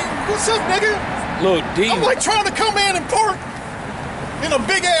 nigga? I mean, what's up, nigga? Little demon. I'm like trying to come in and park in a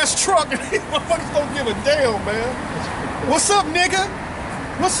big ass truck, and these motherfuckers don't give a damn, man. What's up, nigga?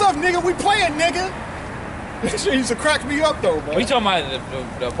 What's up, nigga? We playing, nigga. She used to crack me up though, man. We talking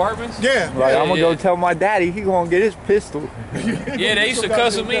about the apartments? Yeah. Like, I'm gonna go tell my daddy he gonna get his pistol. Yeah, they used to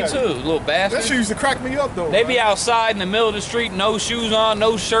cuss at me too, little That bastards. shit used to crack me up though. They be outside in the middle of the street, no shoes on,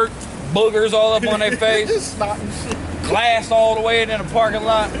 no shirt, boogers all up on their face, Snot and shit. glass all the way in the parking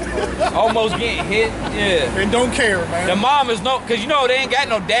lot, almost getting hit. Yeah. And don't care, man. The mom is because you know they ain't got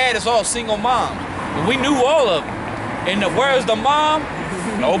no dad, it's all single moms. And we knew all of them. And where's the mom?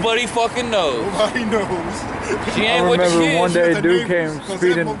 Nobody fucking knows. Nobody knows. She ain't I with the remember kids. one day a dude came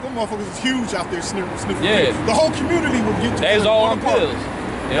speeding. Them motherfuckers is huge out there sniffing. Yeah. The whole community would get together. They was all on in one pills.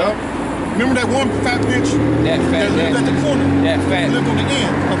 apartment. Yep. Remember that one fat bitch That fat, that lived at the corner? that fat. Lived on the end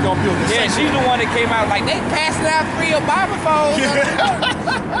of y'all building. Yeah, she's the one that came out like, they passing out free of Bible phones.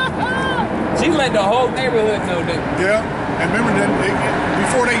 She let the whole neighborhood know that. Yeah. And remember that right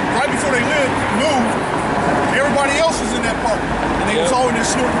before they moved, everybody else was in that park. And they was all in there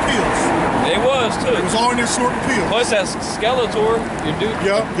snorting pills. They was too. They was all in there snorting pills. Plus that Skeletor, your dude.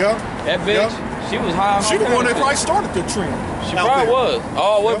 Yeah. That bitch, she was high on She the one that crack. probably started the trend. She out probably there. was.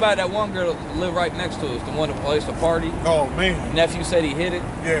 Oh, what Yep. about that one girl that lived right next to us? The one that placed a party? Oh man. Nephew said he hit it.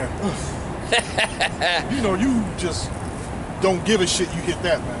 Yeah. You know, you just don't give a shit. You hit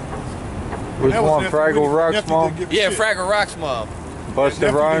that, man. Was That one nephew Fraggle really- Rock's nephew mom? didn't give a Yeah, shit. Fraggle Rock's mom. Busted Nephew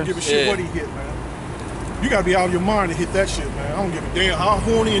didn't Rhymes? give a shit Yeah. what he hit, man. You gotta be out of your mind to hit that shit, man. I don't give a damn how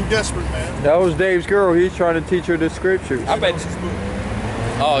horny and desperate, man. That was Dave's girl. He's trying to teach her the scriptures. I bet.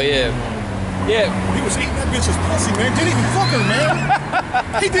 Oh, yeah. Yeah. He was eating that bitch's pussy, man. Didn't even fuck her,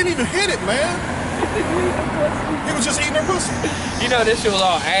 man. He didn't even hit it, man. He was just eating her pussy. You know, this shit was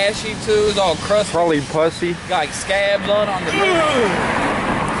all ashy, too. It was all crusty. Probably pussy. Got like scabs on the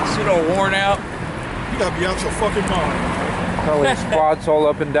shit all worn out. You gotta be out your fucking mind. Probably spots all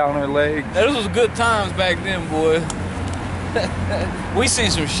up and down her legs. Those was good times back then, boy. We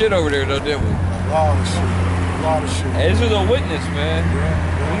seen some shit over there, though, didn't we? A lot of shit. Hey, this was a witness, man.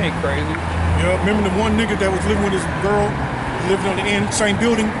 Yeah. We ain't crazy. Yeah, remember the one nigga that was living with his girl, living on the end, same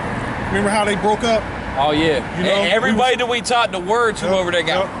building? Remember how they broke up? Oh, yeah. You know, Everybody that we taught the word to Yep, over there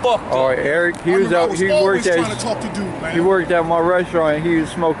got yep. fucked Oh, up. Eric, he I was remember I out. was He always worked trying to at. talk to dude, man. He worked at my restaurant. And he was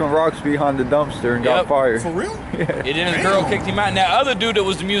smoking rocks behind the dumpster and got Yep. fired. For real? And then his girl Damn. kicked him out. And that other dude that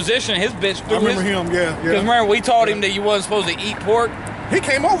was the musician, his bitch I threw remember his... him, yeah. Because remember, we taught him that you wasn't supposed to eat pork. He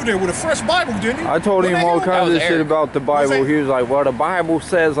came over there with a fresh Bible, didn't he? I told him Wasn't all that kinds was of shit Eric. about the Bible. it? He was like, "Well, the Bible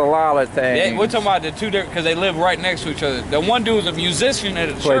says a lot of Yeah, things." we're talking about the two different... Because they live right next to each other. The one dude was a musician at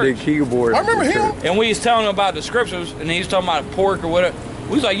a Played church. the keyboard. I remember him. And we was telling him about the scriptures, and he was talking about pork or whatever.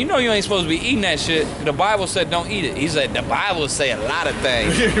 We was like, you know you ain't supposed to be eating that shit. The Bible said don't eat it. He said, the Bible say a lot of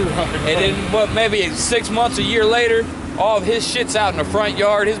things. Yeah, right. And then, what, maybe 6 months, a year later, all of his shit's out in the front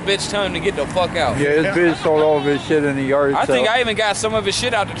yard. His bitch telling him to get the fuck out. Yeah, his bitch sold all of his shit in the yard. I think so- I even got some of his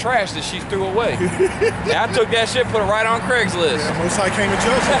shit out the trash that she threw away. And I took that shit, put it right on Craigslist. Yeah, Most High came to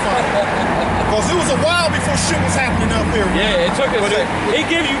judge him finally. Because it was a while before shit was happening out there. Yeah, it took us. But He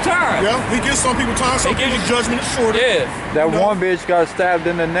gives you time. Yeah, he gives some people time, some He gives people's you- judgment is shorter. Yeah. That You know? one bitch got stabbed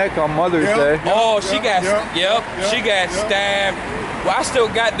in the neck on Mother's Yeah. Day. Yeah. Oh, she got. yeah, She got yeah. stabbed. Well, I still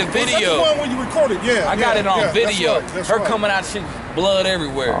got the Was that the video. one when you recorded? Yeah. I got it on yeah, video. That's right, that's Her right. coming out, shit, blood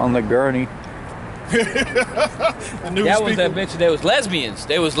everywhere. On the gurney. The news That was people- that bitch. They was lesbians.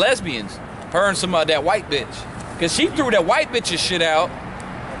 They was lesbians. Her and some of that white bitch. Cause she threw that white bitch's shit out.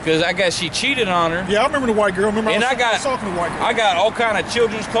 Cause I guess she cheated on her. Yeah, I remember the white girl. Remember And I I was got, talking to the white girl. I got all kind of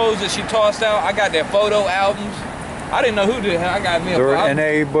children's clothes that she tossed out. I got their photo albums. I didn't know who did. I got me a. There were I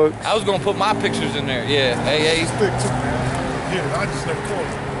NA books. was gonna put my pictures in there. Yeah. Hey, Stick to, man. Yeah, I just never called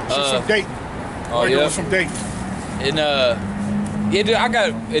her. She's from Dayton. Oh, yeah. From Dayton. And yeah, dude,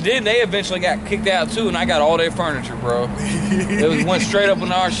 and then they eventually got kicked out too, and I got all their furniture, bro. It went straight up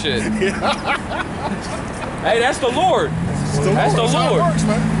on our shit. Hey, that's the Lord. That's the Lord. That's how it works,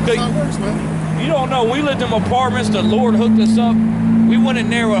 man. That's how it works, man. You don't know, we lived in apartments, the Lord hooked us up. We went in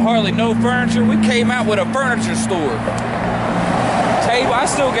there with hardly no furniture. We came out with a furniture store. I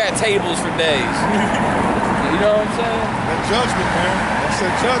still got tables for days. You know what I'm saying? That judgment, man. That's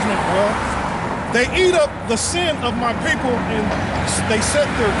that judgment, bro. They eat up the sin of my people and they set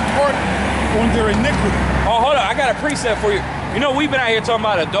their heart on their iniquity. Oh, hold on. I got a precept for you. You know, we've been out here talking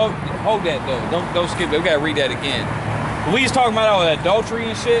about adult. Hold that, though. Don't skip it. We got to read that again. We was talking about all adultery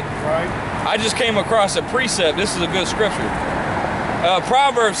and shit. Right. I just came across a precept. This is a good scripture.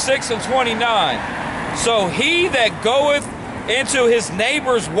 Proverbs 6:29. So he that goeth into his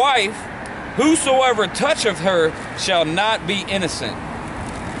neighbor's wife, whosoever toucheth her shall not be innocent.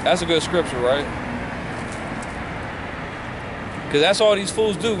 That's a good scripture, right? Because that's all these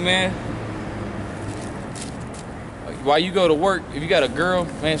fools do, man. While you go to work, if you got a girl,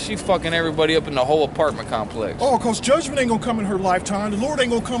 man, she fucking everybody up in the whole apartment complex. Oh, because judgment ain't gonna come in her lifetime. The Lord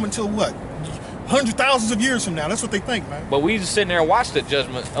ain't gonna come until what? Hundreds, thousands of years from now. That's what they think, man. But we just sitting there and watch the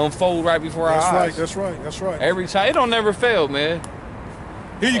judgment unfold right before our eyes. That's right. Every time. It don't never fail, man.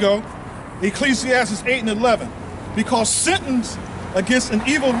 Here you go. Ecclesiastes 8:11. Because sentence against an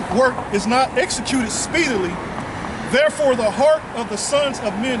evil work is not executed speedily, therefore the heart of the sons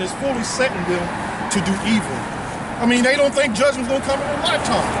of men is fully set in them to do evil. I mean, they don't think judgment's gonna come in their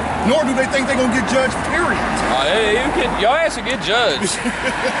lifetime, nor do they think they're gonna get judged, period. Y'all ass to get judged.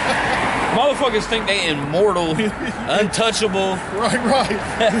 Motherfuckers think they immortal, untouchable. Right.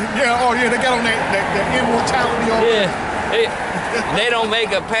 Yeah, oh yeah, they got on that immortality already. Yeah, they don't make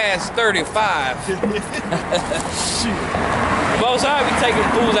it past 35. Shit. Most I be taking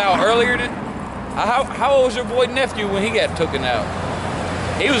fools out earlier. How old was your boy nephew when he got taken out?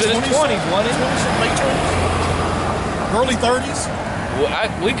 He was in his 20s, wasn't he? Late 20s? Early 30s?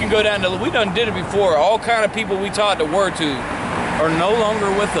 Well, we can go down to, we done did it before. All kind of people we taught the word to are no longer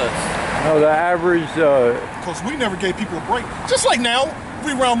with us. No, the average... Because we never gave people a break. Just like now,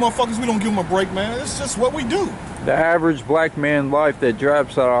 we around motherfuckers, we don't give them a break, man. It's just what we do. The average black man life that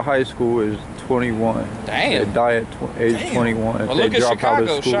drops out of high school is 21. Damn. They die at age 21 if Well, they look at drop out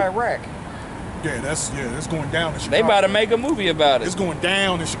Chicago, of school. Chirac. Yeah, that's going down in Chicago. They about to make a movie about it. It's going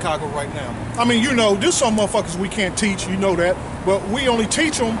down in Chicago right now. I mean, you know, there's some motherfuckers we can't teach, you know that, but we only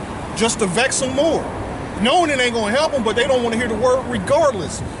teach them just to vex them more. Knowing it ain't gonna help them, but they don't want to hear the word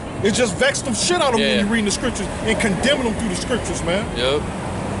regardless. It just vexed them shit out of them when you're reading the scriptures and condemning them through the scriptures, man. Yep.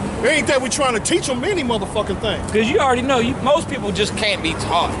 It ain't that we're trying to teach them any motherfucking thing. Because you already know, most people just can't be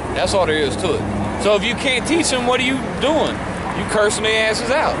taught. That's all there is to it. So if you can't teach them, what are you doing? You cursing their asses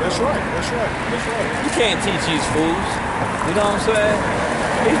out. That's right. You can't teach these fools. You know what I'm saying?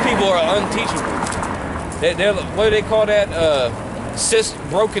 These people are unteachable. They're what do they call that?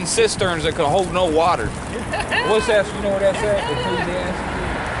 Broken cisterns that can hold no water. What's that? You know what that's at? Ecclesiastes.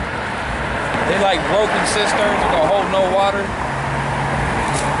 They like broken cisterns that can hold no water.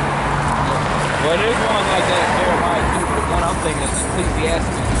 Well, there's one like that in Jeremiah 2, but the one I'm thinking is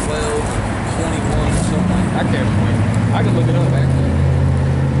Ecclesiastes 12, 21 or something. I can't remember. I can look it up actually.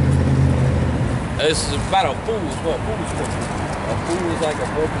 This is about a fool's what? A fool is like a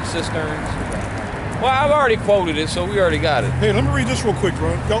broken cistern. Well, I've already quoted it, so we already got it. Hey, let me read this real quick,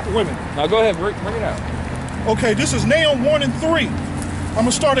 bro. Wait a minute. Now go ahead, bring it out. Okay, this is Nahum 1 and 3. I'm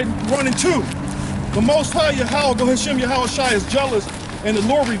gonna start at 1 and 2. The Most High Yahweh, Hashem Yahweh Shai is jealous, and the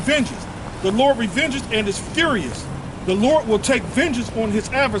Lord revenges. The Lord revenges and is furious. The Lord will take vengeance on his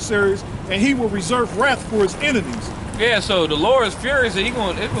adversaries, and he will reserve wrath for his enemies. Yeah, so the Lord is furious and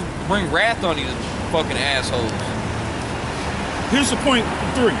it will bring wrath on these fucking assholes. Here's the point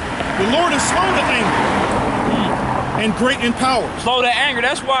 3. The Lord is slow to anger and great in power. Slow to anger.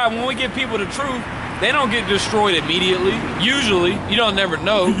 That's why when we give people the truth, they don't get destroyed immediately. Usually, you don't never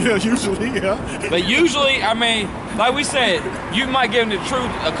know. Yeah, usually, yeah. But usually, I mean, like we said, you might give them the truth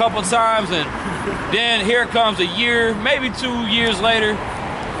a couple times, and then here comes a year, maybe 2 years later,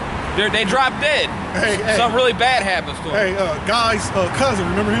 they drop dead. Hey. Something really bad happens to them. Hey, Guy's cousin,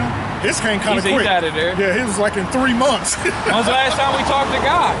 remember him? His came kind of quick. He's out of there. Yeah, he was like in 3 months. When's the last time we talked to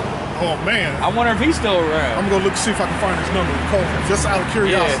Guy? Oh, man. I wonder if he's still around. I'm going to look see if I can find his number and call him, just out of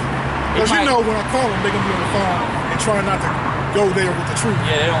curiosity. Because you know when I call them, they're going to be on the phone and try not to go there with the truth.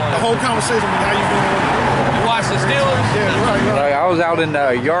 Yeah, they don't want the whole conversation with how you doing. You watch the Steelers? Yeah, right. Like I was out in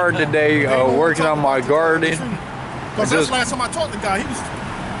the yard today working on my garden. Because that's the last time I talked to the guy. He was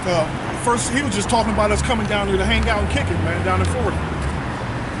first, he was just talking about us coming down here to hang out and kick it, man, down in Florida.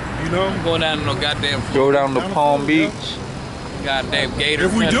 You know? I'm going down to no goddamn Florida. Go down to Down Palm Florida, Beach. Goddamn gator.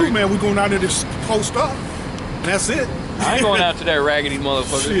 If we country. do, man, we're going down there to post up. And that's it. I ain't going out to that raggedy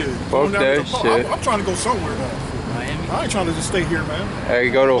motherfucker. Shit. Fuck Going down that to shit. I'm trying to go somewhere now. Miami. I ain't trying to just stay here, man. Hey,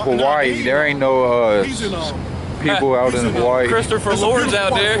 go to Hawaii. There ain't no He's in people out he's in in, Hawaii. Christopher It's a Lord's beautiful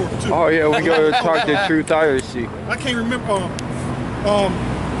out part there. of Florida, too. Oh yeah, we go talk to Truth IRC. I can't remember.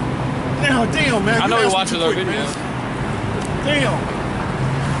 Now, damn, man. I know you he asked me watches too our quick, videos. man. Damn.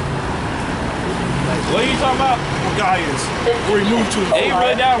 What are you talking about? My guy is where he moved to. He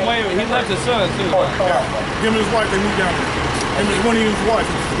really down way. He left his son too. Yeah. Him and his wife, they moved down there. And then one of his wife,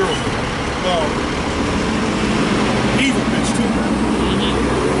 his girlfriend. Evil bitch too, man.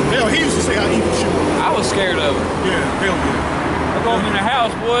 Hell, he used to say how evil she was. I was scared of her. Yeah, hell yeah. I go in the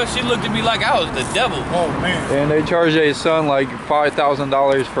house, boy. She looked at me like I was the devil. Oh man. And they charge their son like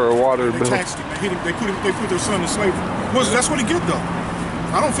 $5,000 for a water They bill. taxed him, man. They put their son in slavery. That's what he get though.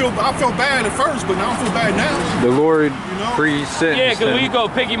 I felt bad at first, but now I feel bad now. The Lord know? pre-sentenced Yeah, because we him. go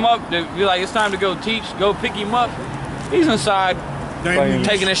pick him up. To be like, it's time to go teach. Go pick him up. He's inside Damn,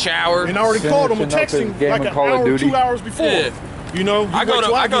 taking a shower. and I already called him and Finishing texted up his him game like of an Call of hour, Duty. 2 hours before. Yeah. You know, I go to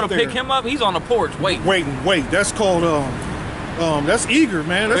get pick there. him up. He's on the porch waiting. Wait. That's called that's eager,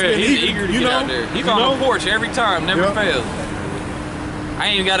 man. That's Yeah, being he's eager to you get know? out there. He's You on know? the porch every time, never Yeah. fails. I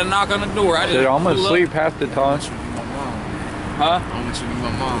ain't even got to knock on the door. I just Said, I'm gonna pull up. sleep half the time. Huh? I want you to be my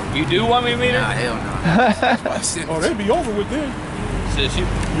mom. You do want me to meet Nah, her? hell no. Oh, they'd be over with then. Says she.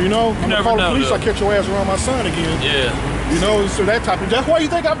 You know, I'm gonna never call the know, police. though. I catch your ass around my son again. Yeah. You know, so that type of. That's why you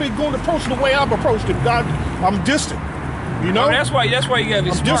think I've been going to approach the way I've approached him. God, I'm distant. You know, I mean, that's why you gotta be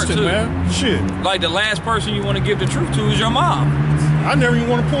I'm smart distant, too. man. Shit, Like the last person you want to give the truth to is your mom. I never even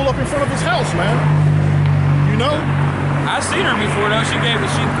want to pull up in front of his house, man. You know, I seen her before though. She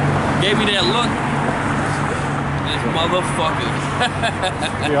gave me that look. This motherfucker.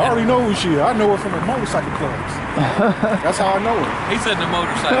 yeah, I already know who she is. I know her from the motorcycle clubs. That's how I know her. He said the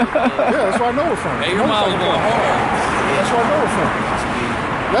motorcycle. Yeah, that's where I know her from. Hey, your mom's Motorcycle going club. hard. That's where I know her from.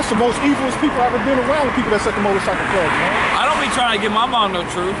 That's the most evilest people I've ever been around. With people that set the motorcycle clubs, man. I don't be trying to give my mom no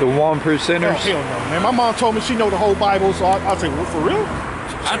truth. The 1%ers. Oh, hell no, man. My mom told me she know the whole Bible, so I say, well, for real?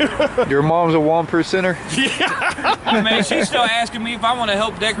 Your mom's a 1%er? I mean, she's still asking me if I want to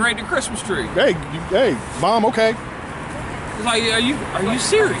help decorate the Christmas tree. Hey, mom, okay. It's like, are you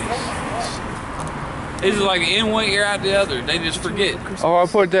serious? It's like in one ear out the other. They just forget. Oh, I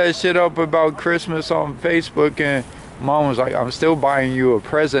put that shit up about Christmas on Facebook and Mom was like, I'm still buying you a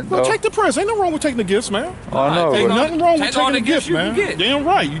present Well, though. take the present. Ain't nothing wrong with taking the gifts, man. I know. Take Ain't but- nothing wrong with take all taking the the gift, gifts you man. can get. Damn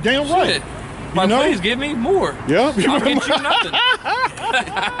right. You damn right. Shit. Like, know? please give me more. Yeah. I'll get you nothing.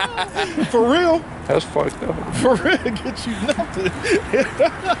 For real. That's fucked up. For real. Get you nothing.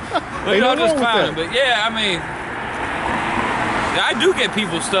 But Ain't y'all nothing just wrong with clowning. that. But yeah, I mean, I do get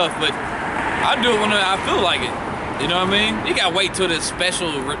people stuff, but I do it when I feel like it. You know what I mean? You gotta wait till this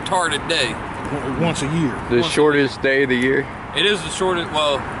special retarded day. Once a year. The shortest day of the year. It is the shortest,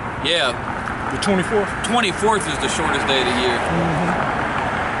 well, yeah. The 24th. 24th is the shortest day of the year.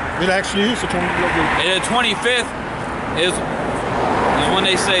 It actually is the 24th. And the 25th is when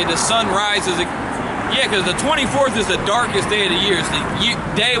they say the sun rises. Yeah, because the 24th is the darkest day of the year. It's the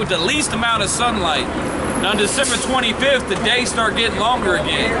day with the least amount of sunlight. And on December 25th, the days start getting longer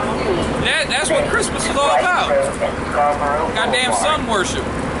again. That's what Christmas is all about. Goddamn sun worship.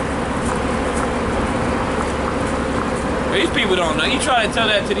 These people don't know. You try to tell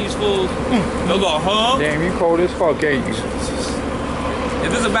that to these fools, they'll go, huh? Damn, you cold as fuck, ain't you?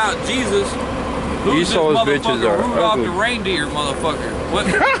 If it's about Jesus, who's this Esau's bitches motherfucker are Rudolph ugly. the reindeer motherfucker? What?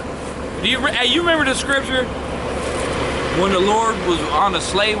 Hey, you remember the scripture when the Lord was on a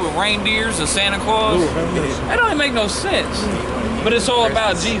sleigh with reindeers and Santa Claus? That don't even make no sense. But it's all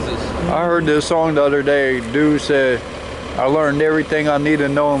about Jesus. I heard this song the other day. Dude said, I learned everything I need to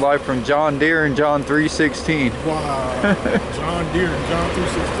know in life from John Deere and John 3:16. Wow. John Deere and John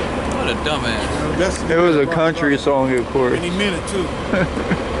 3:16. What a dumbass. It was a country song, of course. And he meant it too.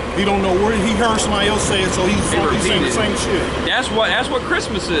 He don't know where he heard somebody else say it, so he's saying the repeated. same shit. That's what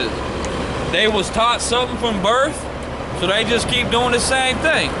Christmas is. They was taught something from birth, so they just keep doing the same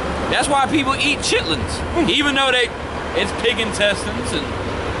thing. That's why people eat chitlins, even though it's pig intestines and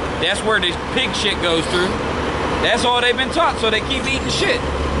that's where this pig shit goes through. That's all they've been taught, so they keep eating shit.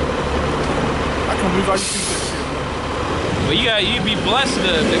 I can't believe I used to eat that shit. But you'd be blessed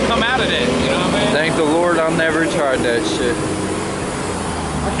to come out of that, you know what I mean? Thank the Lord I never tried that shit.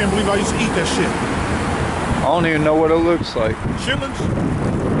 I can't believe I used to eat that shit. I don't even know what it looks like. Chitlins?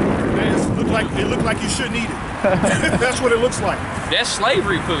 Man, it look like you shouldn't eat it. That's what it looks like. That's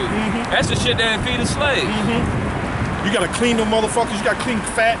slavery food. That's the shit that feed the slaves. You gotta clean them motherfuckers. You gotta clean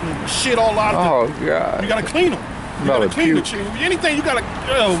fat and shit all out of them. Oh God. You gotta clean them. You gotta clean the chicken. Anything you gotta.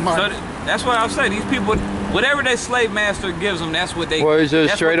 Oh my. So that's what I'm saying. These people, whatever their slave master gives them, that's what they. Well, it's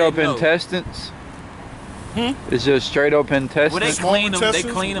just straight up know. intestines. It's just straight up intestines. Well, they clean them. They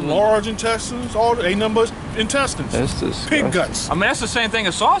clean them. Large intestines. All ain't nothing but intestines. That's disgusting. Pig guts. I mean, that's the same thing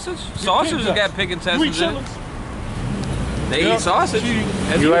as sausage. Sausage has got pig You eat intestines in it. chitlins? They eat sausage.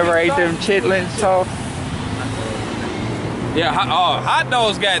 You ever ate them chitlins, Tough? Yeah, hot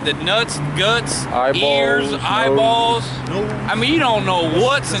dogs got the nuts, guts, Eyeballs, ears, eyeballs. No. I mean, you don't know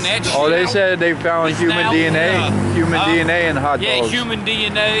what's in that shit. Oh, they said they found human Now, DNA. Human DNA in hot Yeah, dogs. human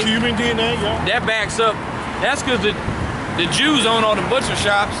DNA. Human DNA, yeah. That backs up. That's because the Jews own all the butcher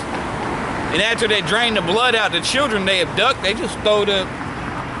shops, and after they drain the blood out, the children they abduct, they just throw the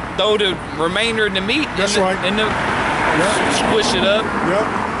remainder of the meat. That's in the, right. In the squish it up.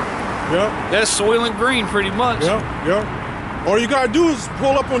 Yep. That's Soylent Green, pretty much. Yep. All you gotta do is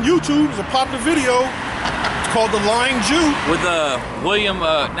pull up on YouTube. It's a popular video. It's called The Lying Jew. With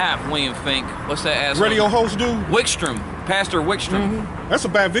not William Fink. What's that asshole? Radio host dude. Wickstrom, Pastor Wickstrom. That's a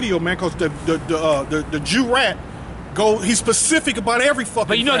bad video, man, because the Jew rat he's specific about every fucking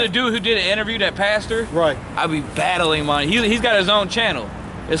But you know fact. the dude who did an interview, that pastor? Right. I be battling mine. He's got his own channel.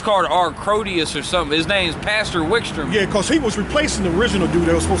 It's called R. Crodius or something. His name's Pastor Wickstrom. Yeah, because he was replacing the original dude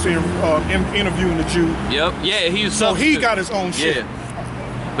that was supposed to interviewing the Jew. Yep. Yeah, he's So he got his own shit. Yeah.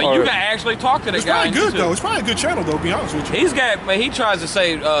 But you can actually talk to the It's guy. probably good on YouTube. though. It's probably a good channel though. To be honest with you. But he tries to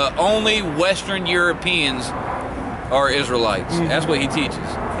say only Western Europeans are Israelites. That's what he teaches.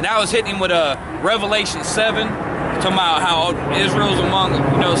 And I was hitting him with Revelation 7, talking about how Israel's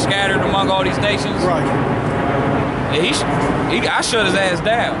scattered among all these nations. Right. And I shut his ass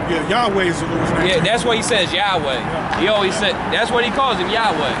down. Yeah, Yahweh is his name. Yeah, that's what he says, Yahweh. Yeah. He always said, that's what he calls him,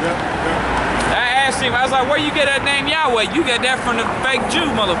 Yahweh. Yeah. I asked him, I was like, where you get that name Yahweh? You get that from the fake Jew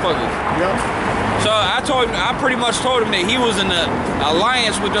motherfuckers. Yeah. So I pretty much told him that he was in an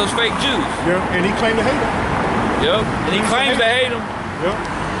alliance with those fake Jews. Yeah. And he claimed to hate him. Yep. And he claims to hate him. Yep.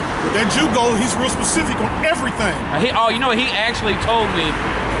 But that Jew he's real specific on everything. He actually told me,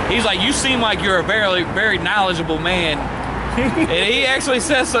 he's like, you seem like you're a very, very knowledgeable man. And he actually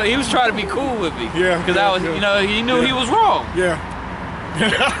said so. He was trying to be cool with me. Yeah. Because he knew he was wrong. Yeah.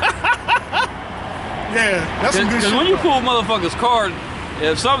 Yeah. That's some good shit. Because when you pull motherfuckers' card,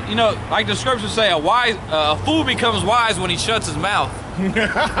 if like the scriptures say, a fool becomes wise when he shuts his mouth. You know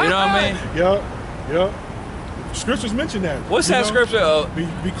what I mean? Yep. Scriptures mention that. What's that scripture?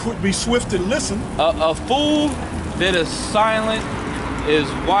 Be swift to listen. A fool that is silent is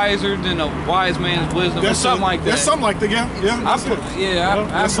wiser than a wise man's wisdom, or something like that. That's something like that, yeah. I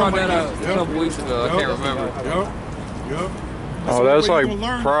brought that up a couple weeks ago. I can't remember. Yep. Oh, that's like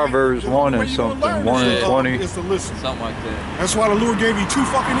Proverbs 1 and something. 1 and 20. It's to listen. Something like that. That's why the Lord gave you 2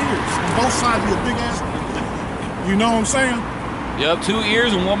 fucking ears. On both sides of your big ass. You know what I'm saying? Yep, 2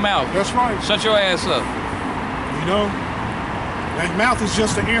 ears and 1 mouth. That's right. Shut your ass up. You know? That mouth is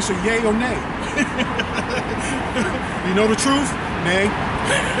just to answer yay or nay. You know the truth? Nay.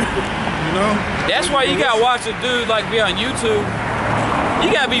 You know? That's why you gotta watch a dude like me on YouTube.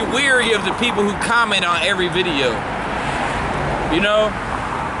 You gotta be weary of the people who comment on every video. You know?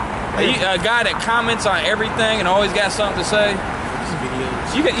 A guy that comments on everything and always got something to say.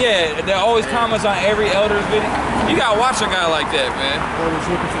 That always comments on every elder's video. You gotta watch a guy like that, man.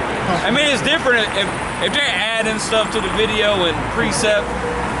 I mean, it's different if they're adding stuff to the video and precept.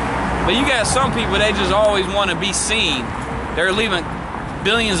 But you got some people, they just always want to be seen. They're leaving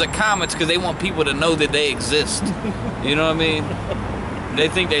billions of comments because they want people to know that they exist. You know what I mean? They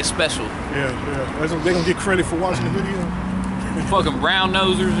think they're special. Yeah. They're gonna get credit for watching the video. Fucking brown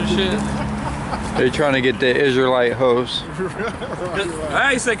nosers and shit. They're trying to get the Israelite host.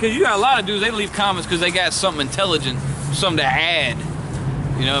 I say, because you got a lot of dudes, they leave comments because they got something intelligent, something to add.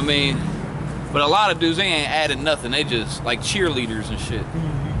 You know what I mean? But a lot of dudes, they ain't adding nothing. They just like cheerleaders and shit.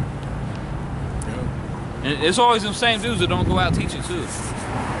 And it's always the same dudes that don't go out teaching too.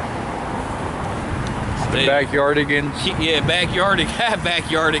 Backyardigans? Yeah,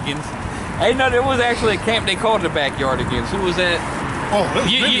 backyardigans. Hey, no, there was actually a camp, they called it the backyardigans. Who was that? Oh, that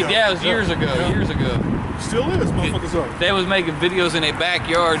was yeah, it was years ago. Still is, motherfuckers are. They was making videos in their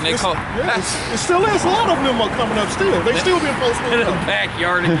backyard and they called... it still is. A lot of them are coming up still. They still being posted. In the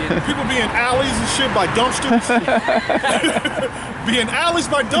backyardigans. People be in alleys and shit by dumpsters. Be in alleys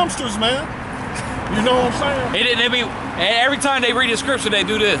by dumpsters, man. You know what I'm saying? And every time they read the scripture, they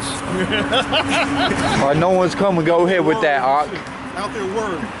do this. Like no one's coming. Go ahead with that, Ock. Out there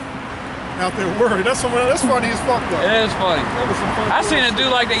worried. Out there worried. That's funny as fuck though. It is funny. That was some funny I seen a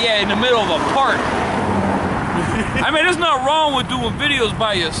dude like that, yeah, in the middle of a park. I mean, there's nothing wrong with doing videos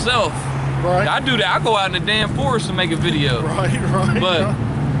by yourself. Right. I do that. I go out in the damn forest and make a video. Right. But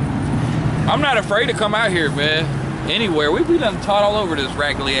I'm not afraid to come out here, man. Anywhere. We done taught all over this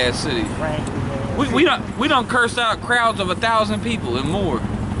raggedy ass city. We done cursed out crowds of 1,000 people and more.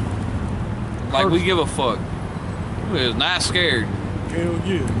 Like we give a fuck. We're not scared. Hell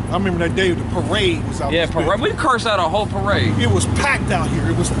yeah. I remember that day the parade was out. Yeah, parade. We cursed out a whole parade. It was packed out here.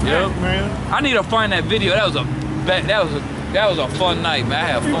 It was packed, man. I need to find that video. That was a fun night, man. I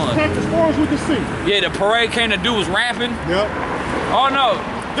had It was fun. packed as far as we could see. Yeah, the parade came. The dude was rapping. Yep. Oh no.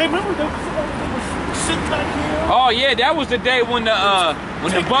 They remember they was sitting back here. Oh yeah, that was the day when the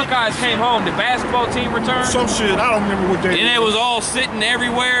Buckeyes came home. The basketball team returned. Some shit. I don't remember what day. And it was all sitting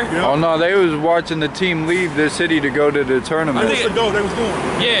everywhere. Yep. Oh no, they was watching the team leave the city to go to the tournament. They was going.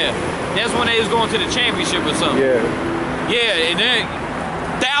 Yeah, that's when they was going to the championship or something. Yeah, and then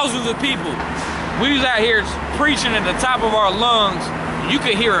thousands of people. We was out here preaching at the top of our lungs. You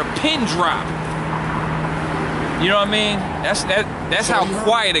could hear a pin drop. You know what I mean? That's how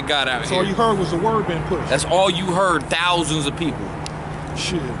quiet it got out here. All you heard was the word being pushed. That's all you heard. Thousands of people.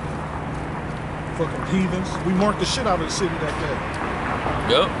 Shit. Fucking heathens. We marked the shit out of the city that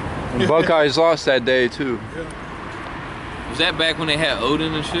day. Yep. And Buckeyes lost that day too. Yeah. Was that back when they had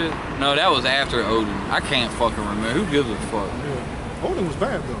Odin and shit? No, that was after Odin. I can't fucking remember. Who gives a fuck? Yeah. Odin was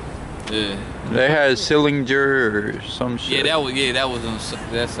bad though. Yeah. They had Sillinger or some shit.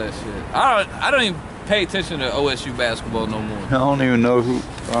 That's that shit. I don't even pay attention to OSU basketball no more. I don't even know who.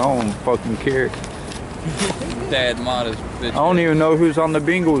 I don't fucking care. Dad modest bitch. I don't even know who's on the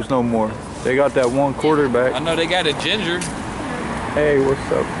Bengals no more. They got that one quarterback. I know they got a ginger. Hey, what's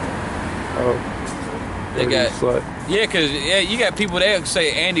up? Oh, They got slut. yeah, cause you got people that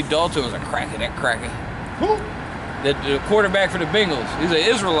say Andy Dalton was a cracker. That cracker. Who? The quarterback for the Bengals. He's an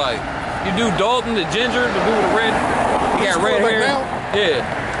Israelite. You do Dalton, the ginger, the dude with the red. He got red hair. Now? Yeah.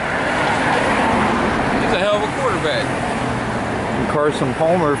 He's a hell of a quarterback. And Carson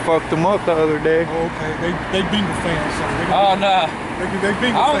Palmer fucked them up the other day. Oh, okay. They Bengal fans. So Oh nah. They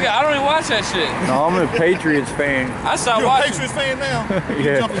Bengal fans. I don't even watch that shit. No, I'm a Patriots fan. I stopped You're a watching. Patriots fan now? You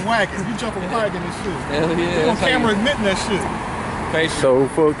Yeah. jumping wagon. You jumping wagon and shit. Hell yeah. You on that's how you- camera admitting that shit. Patriots. So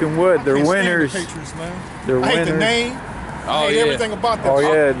fucking what? They're Can't stand winners. the Patriots, man. They're I hate the winners. name. Oh, I hate yeah. everything about them. Oh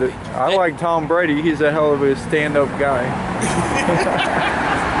yeah, I like Tom Brady. He's a hell of a stand-up guy.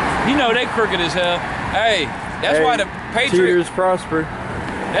 You know they crooked as hell. Hey, that's why the Patriots. Cheaters prosper.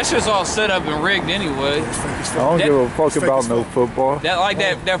 That's just all set up and rigged anyway. I don't give a fuck about no football.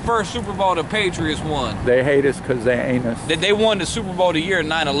 That first Super Bowl the Patriots won. They hate us because they ain't us. They won the Super Bowl the year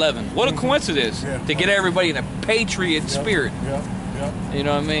 9/11. What a coincidence to get everybody in a Patriot spirit. Yeah. You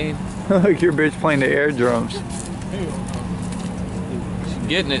know what I mean? Look, your bitch playing the air drums.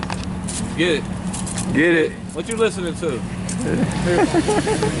 Getting it. Get it. Get it? What you listening to?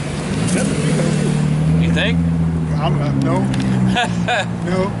 You think? No.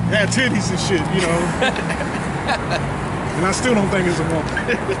 No. Had titties and shit, you know. And I still don't think it's a woman.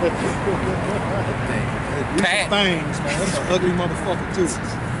 Pat. Things, man. That's an ugly motherfucker too.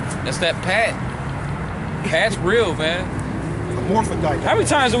 That's that Pat. Pat's real, man. Morphodite. How many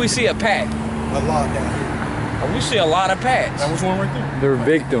times do we see a Pat? A lot down here. We see a lot of Pats. That was one right there. They're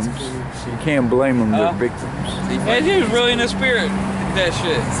victims. You can't blame them. They're victims. And he was really in the spirit. That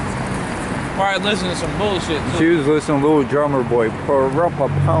shit. Probably listening to some bullshit She too. was listening to Little Drummer Boy.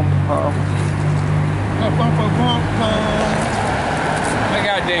 Pum-pum-pum. That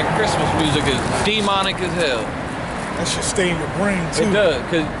goddamn Christmas music is demonic as hell. That should stay in your brain too. It does,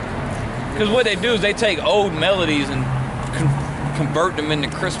 cause what they do is they take old melodies and convert them into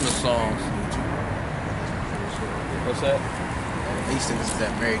Christmas songs. What's that? He said this is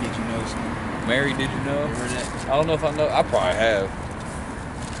that Mary Did You Know song. Mary, did you know? You heard that? I don't know if I know. I probably have.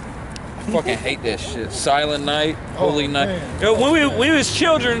 I fucking hate that shit. Silent Night, Holy Night. man. You know, when we was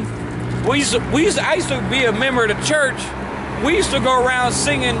children, I used to be a member of the church. We used to go around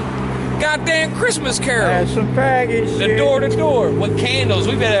singing goddamn Christmas carols. That's some faggot The shit. door to door with candles.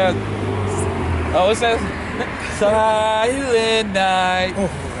 We better. Oh, what's that? Silent Night.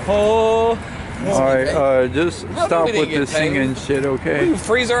 Oh. Alright, just How stop do we with get the paid? singing shit, We okay? would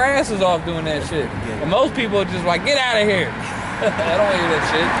freeze our asses off doing that shit. And most people are just like, get out of here. I don't hear that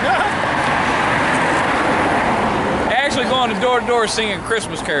shit. Actually going door to door singing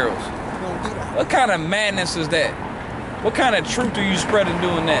Christmas carols. What kind of madness is that? What kind of truth are you spreading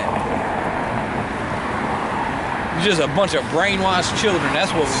doing that? Just a bunch of brainwashed children.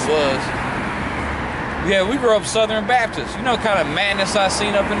 That's what we was. Yeah, we grew up Southern Baptist. You know what kind of madness I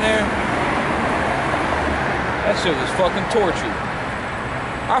seen up in there? That shit was fucking torture.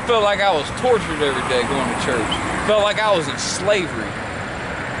 I felt like I was tortured every day going to church. Felt like I was in slavery.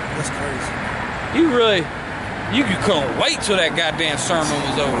 That's crazy. You couldn't wait till that goddamn sermon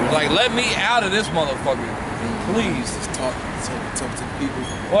was over. Like, let me out of this motherfucker, please. Just talk to the people.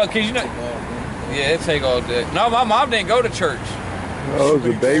 Well, cause you know, yeah, it take all day. No, my mom didn't go to church. I was a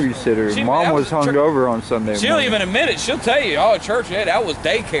babysitter. Mom was hungover on Sunday She'll morning. even admit it. She'll tell you, oh, church, yeah, that was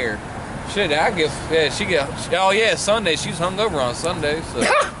daycare. Shit, oh yeah, Sunday, she's hungover on Sunday, so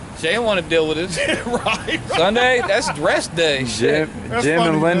she didn't want to deal with it. Right. Sunday, that's rest day. Jim funny,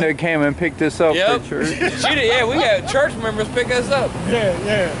 and Linda man. came and picked us up Yep. for church. She did, yeah, we had church members pick us up.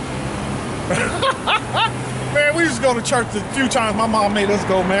 Yeah. Man, we used to go to church a few times. My mom made us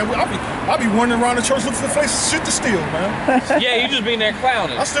go, man. I'll be wandering around the church looking for places shit to steal, man. Yeah, you just been there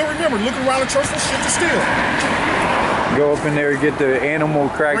clowning. I still remember looking around the church for shit to steal. Go up in there, get the animal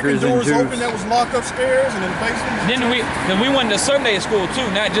crackers Breaking and doors juice. open that was locked upstairs and in the basement. Then cause we went to Sunday school too,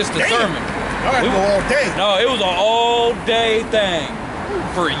 not just the Damn. sermon. I had to go all day. No, it was an all day thing.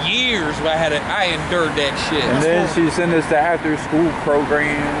 For years, I endured that shit. And then she sent us to after school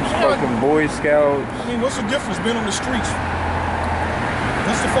programs, fucking Boy Scouts. I mean, what's the difference being on the streets?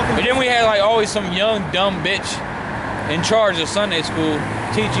 What's the fucking But then we had like always some young dumb bitch in charge of Sunday school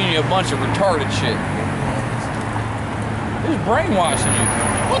teaching you a bunch of retarded shit. It was brainwashing you.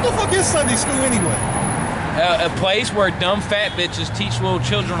 What the fuck is Sunday school anyway? A place where dumb fat bitches teach little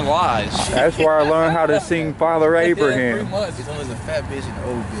children lies. That's where I learned how to sing Father Pretty Abraham. much. It's always a fat bitch and an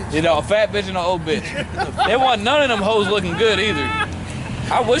old bitch. You know, a fat bitch and an old bitch. There wasn't none of them hoes looking good either.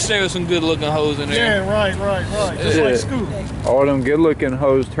 I wish there was some good looking hoes in there. Yeah, right. Just Yeah. like school. All them good looking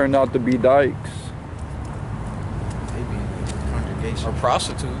hoes turned out to be dykes. Maybe in the congregation. Or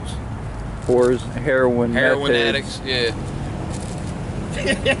prostitutes. Whores, heroin Heroin meth addicts, yeah.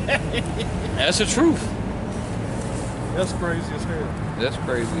 That's the truth. That's crazy as hell. That's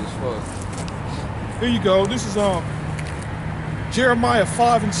crazy as fuck. Here you go. This is Jeremiah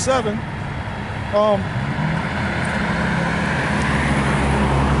 5 and 7.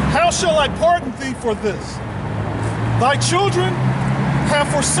 How shall I pardon thee for this? Thy children have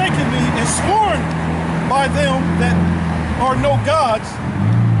forsaken me and sworn by them that are no gods,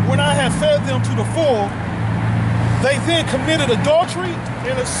 when I have fed them to the full. They then committed adultery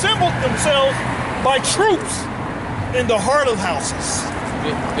and assembled themselves by troops in the harlot houses.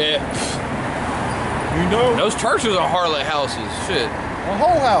 Yeah. You know, Those churches are harlot houses. Shit. a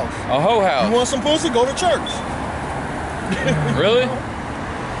whole house. A whole You house. want some pussy? Go to church. Really?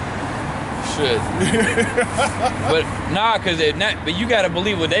 Shit. But nah, but you gotta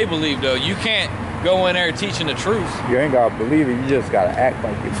believe what they believe though. You can't go in there teaching the truth. You ain't gotta believe it, you just gotta act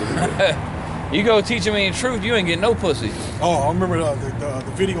like you believe it. You go teach them any truth, you ain't getting no pussy. Oh, I remember the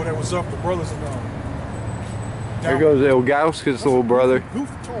video that was up, the brothers and There goes Ilgauskas' little brother.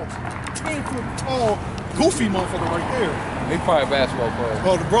 Goofy tall, 10-foot tall, goofy motherfucker right there. They probably basketball players.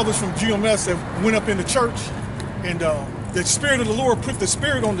 Oh, the brothers from GMS that went up in the church, and the Spirit of the Lord put the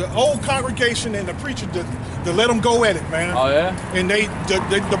Spirit on the old congregation and the preacher to let them go at it, man. Oh yeah? And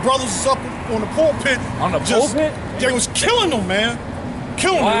the brothers was up on the pulpit. On the pulpit? They was killing them, man.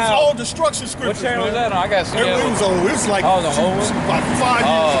 Killing them. It was Wow. all destruction What scriptures, channel was man. that on? I gotta see It that. was old. It was like, Oh, the whole one? like 5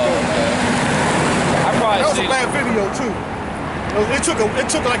 years ago. okay. I That probably was a seen bad video too. It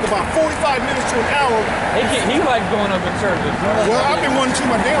took like about 45 minutes to an hour. he like going up in churches. Well, I've been wanting to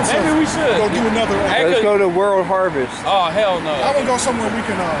my damn self. Maybe we should. Go do another. Hey, Let's go to World Harvest. Oh hell no. I want to go somewhere we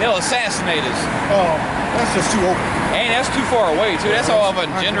can. They'll assassinate us. That's just too open. And that's too far away too. That's all of a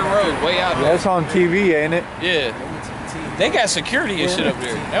gender road way out there. That's on TV, ain't it? Yeah. They got security and shit up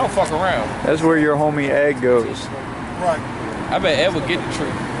there. They don't fuck around. That's where your homie Ed goes. Right. I bet Ed would get the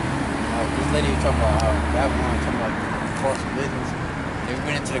truth. This lady was talking about Babylon, talking about false religions. They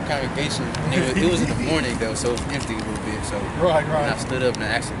went into the congregation, and it was in the morning though, so it was empty a little bit. So Right. when I stood up and I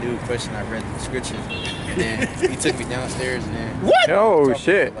asked the dude a question, I read the scriptures, and then he took me downstairs, and then What? Oh talked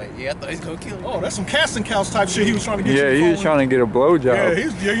shit. Like, yeah, I thought he was gonna kill me. Oh, that's some casting couch type shit. He was trying to get. Yeah, you he was trying to get a blowjob.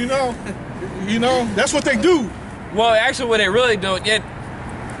 Yeah, you know, that's what they do. Well, actually, what they really do,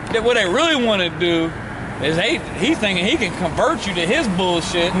 what they really want to do is he's thinking he can convert you to his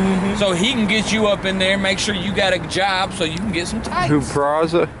bullshit, so he can get you up in there, make sure you got a job, so you can get some tights. Who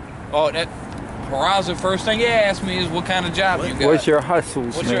Peraza? Oh, that Peraza, first thing he asked me is what kind of job you got. What's your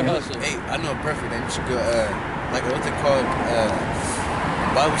hustles, What's man? your hustle? Hey, I know a perfect name. You should go, like what's it called,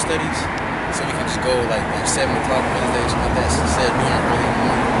 Bible studies. So we can just go like at 7 o'clock Wednesday, something like that. Instead of doing it early in the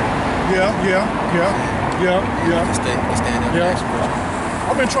morning. Yeah. Yeah, yeah. Just stand up. Yeah. Yeah.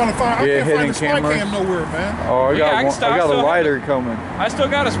 I've been trying to find. I can't find the spy hidden cam nowhere, man. Oh, I got I I got a still lighter coming. I still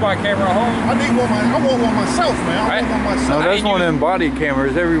got a spy camera at home. I need one. I want one myself, man. I want one No, myself. that's one of them body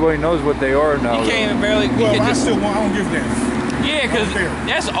cameras. Everybody knows what they are now. You can't even barely. Well, can I just, still want. I don't give a damn. yeah, because I don't care.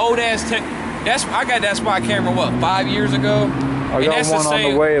 that's old ass tech. I got that spy camera, what, 5 years ago? I got one on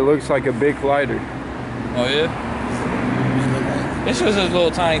the way. It looks like a big lighter. Oh, yeah? It's just a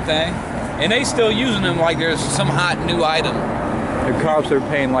little tiny thing. And they still using them like there's some hot new item. The cops are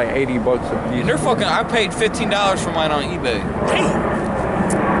paying like 80 bucks a piece. And they're fucking, I paid $15 for mine on eBay.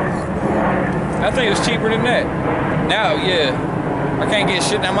 I think it was cheaper than that. Now, yeah. I can't get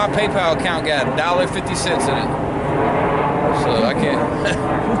shit. Now my PayPal account got $1.50 in it. So I can't.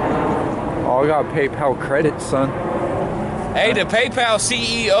 Oh, I got PayPal credits, son. Hey, the PayPal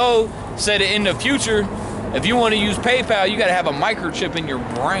CEO said that in the future, if you want to use PayPal, you got to have a microchip in your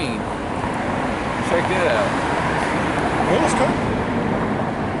brain. Check that out. Well, it's cool.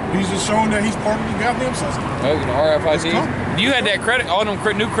 He's just showing that he's part of the goddamn system. Oh, the RFIDs. You had that credit, all them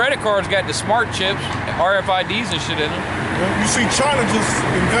new credit cards got the smart chips, RFIDs and shit in them. Well, you see, China just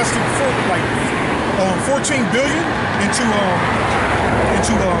invested like 14 billion into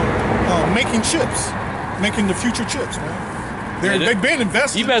making chips, making the future chips, man. They've been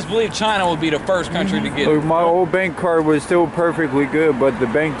investing. You best believe China will be the first country to get it. Look, my old bank card was still perfectly good, but the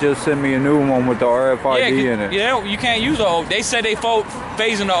bank just sent me a new one with the RFID in it. Yeah, you can't use the old. They said they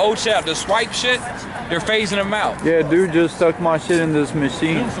phasing the old shit out. The swipe shit, they're phasing them out. Yeah, dude just stuck my shit in this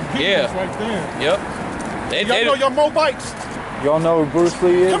machine. Yeah. Right there. Yep. Y'all know your mobites? Y'all know who Bruce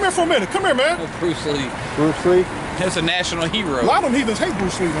Lee is? Come here for a minute. Come here, man. Bruce Lee. Bruce Lee? That's a national hero. A lot of them heathens hate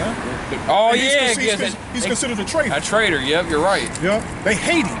Bruce Lee, man. Oh, And yeah. he's considered a traitor. A traitor, yep, you're right. Yep. They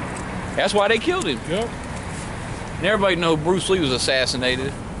hate him. That's why they killed him. Yep. And everybody know Bruce Lee was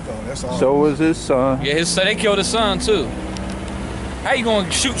assassinated. Oh, that's all. So was his son. Yeah, they killed his son, too. How you gonna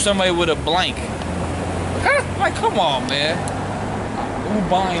shoot somebody with a blank? Like, come on, man. Who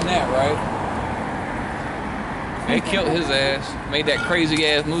buying that, right? They killed his ass. Made that crazy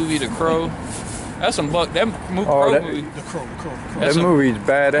ass movie, The Crow. That's some buck. That movie. The Crow. That movie's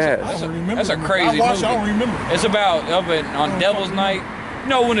badass. I don't remember. That's a crazy I watched movie. I don't remember. It's about on Devil's Night. You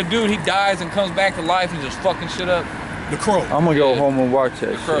know when the dude he dies and comes back to life and just fucking shit up. The Crow. I'm gonna go home and watch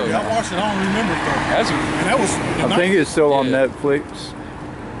that Crow. shit. Yeah, I watched it. I don't remember it though. And that was. I think it's still on Yeah. Netflix.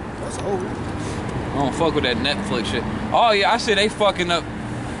 That's old. I don't fuck with that Netflix shit. Oh yeah, I see they fucking up.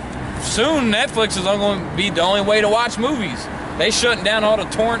 Soon Netflix is going to be the only way to watch movies. They shutting down all the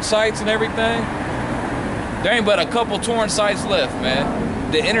torrent sites and everything. There ain't but a couple torrent sites left,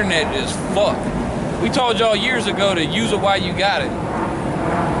 man. The internet is fucked. We told y'all years ago to use it while you got it.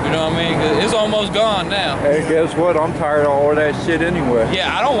 You know what I mean? 'Cause it's almost gone now. Hey, guess what? I'm tired of all that shit anyway.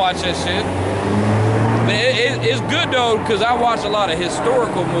 Yeah, I don't watch that shit. But it's good though, because I watch a lot of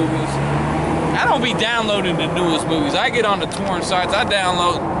historical movies. I don't be downloading the newest movies. I get on the torrent sites. I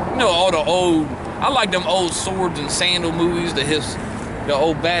download, all the old. I like them old swords and sandal movies. The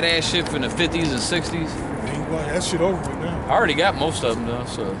old badass shit from the 50s and 60s. That shit over with now. I already got most of them though,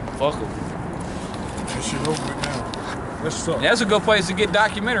 so fuck them. That shit over with now. That sucks. That's a good place to get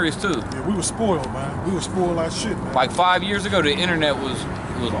documentaries too. Yeah, we were spoiled, man. We were spoiled like shit, man. Like 5 years ago, the internet was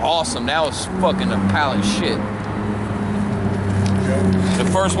awesome. Now it's fucking a pile of shit. Yeah. The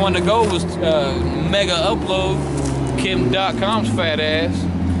first one to go was Mega Upload, Kim.com's fat ass.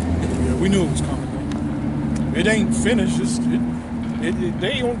 Yeah, we knew it was coming. Though. It ain't finished.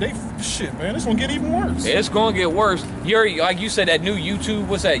 Shit, man. It's gonna get even worse. It's gonna get worse. Like you said, that new YouTube.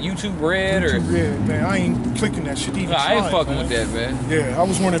 What's that? YouTube Red or? Yeah, man. I ain't clicking that shit. Even I ain't tried, fucking man. with that, man. Yeah, I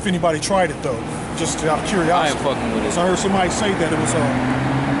was wondering if anybody tried it though, just out of curiosity. I ain't fucking with it. So I heard somebody say that it was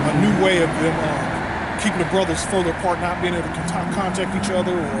a new way of them keeping the brothers further apart, not being able to contact each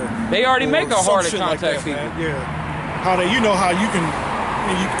other, or they already make it hard to contact like that, people. Man. Yeah, how they, how you can,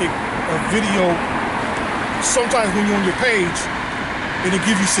 a video. Sometimes when you're on your page, it'll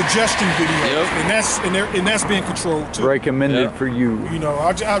give you suggestion videos, and that's being controlled too. Recommended for you.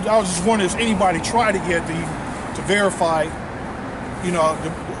 I was just wondering if anybody tried it yet to verify,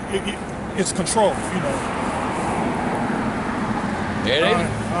 it's controlled.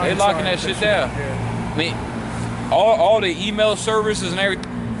 Yeah, they locking that shit down. Yeah. I mean, all the email services and everything.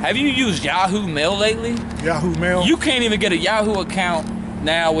 Have you used Yahoo Mail lately? Yahoo Mail. You can't even get a Yahoo account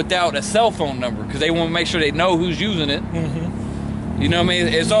now without a cell phone number because they want to make sure they know who's using it. Mm-hmm. You know what I mean?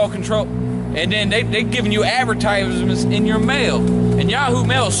 It's all controlled. And then they giving you advertisements in your mail. And Yahoo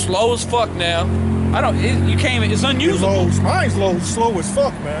Mail is slow as fuck now. You can't even, it's unusable. Mine's slow as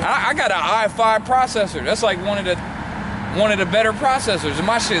fuck, man. I got an i5 processor. That's like one of the one of the better processors, and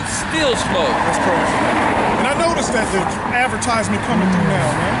my shit's still slow. That's crazy. And I noticed that the advertisement coming through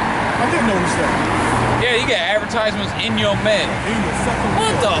now, man. I did notice that. Yeah, you got advertisements in your mail. In your fucking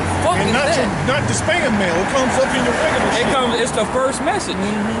What mail. the fuck and is not that? Not the spam mail. It comes up in your regular shit. It's the first message.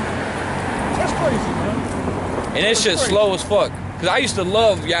 That's crazy, man. And this shit's slow as fuck. Cause I used to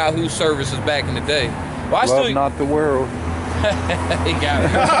love Yahoo services back in the day. Well, I Love still not the world. he got me.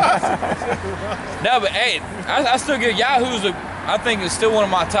 No, but hey, I still get Yahoo's. I think it's still one of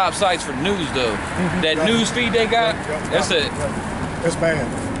my top sites for news though. That news feed they got, that's it. That's bad.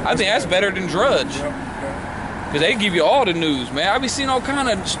 I think that's better than Drudge. Cause they give you all the news, man. I be seeing all kind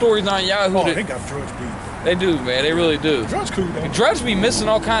of stories on Yahoo. Oh, that, they got Drudge beat. they do, man. They really do. Drudge cool though. Drudge be missing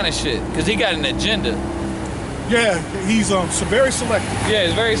all kind of shit because he got an agenda. Yeah, he's so very selective. Yeah,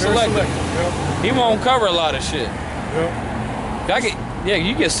 he's very selective. Yep. He won't cover a lot of shit. Yep.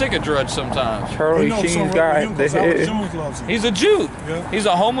 You get sick of Drudge sometimes. Charlie You know, Sheen's something got wrong with him 'cause Alex Jones loves him. He's a Jew. Yeah. He's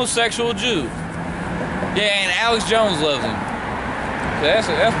a homosexual Jew. Yeah, and Alex Jones loves him. That's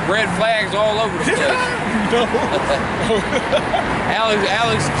red flags all over the place.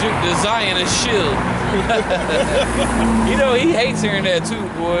 Alex the Zionist shield. You know, he hates hearing that too,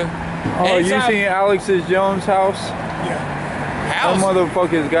 boy. Oh, you seen Alex's Jones house? Yeah. That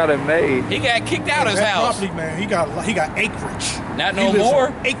motherfucker's got it made. He got kicked out of his house. Property, man. He got acreage. Not no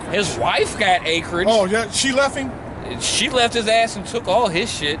more. His wife got acreage. Oh yeah, she left him. She left his ass and took all his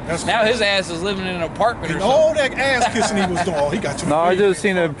shit. Now his ass is living in an apartment or something. All that ass kissing he was doing, he got too. No, I just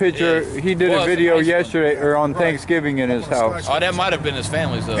seen a picture. He did a video yesterday or on Thanksgiving in his house. Oh, that might have been his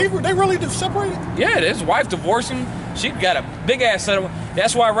family's though. They really separated? Yeah, his wife divorced him. She got a big ass settlement.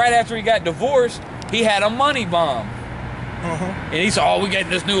 That's why right after he got divorced, he had a money bomb. And he said, "Oh, we got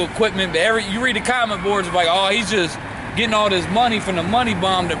this new equipment." But you read the comment boards, it's like, "Oh, he's just getting all this money from the money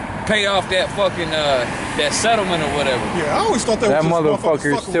bomb to pay off that fucking that settlement or whatever." Yeah, I always thought that was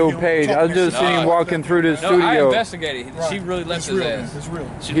motherfucker still paid. I just seen him walking through the studio. I investigated. She really left his ass. It's real.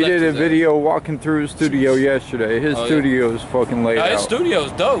 He did a video walking through his studio yesterday. His studio is fucking laid out. His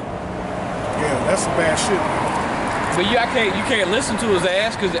studio's dope. Yeah, that's some bad shit. But you can't listen to his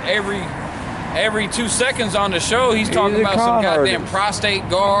ass because every 2 seconds on the show he's talking about some goddamn prostate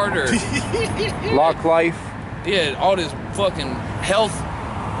guard or Lock Life. Yeah, all this fucking health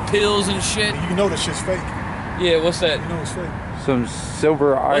pills and shit. You know that shit's fake. Yeah, what's that? You know it's fake. Some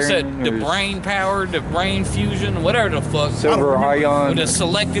silver iron. What's that? The brain power, the brain fusion, whatever the fuck. Silver ion. With the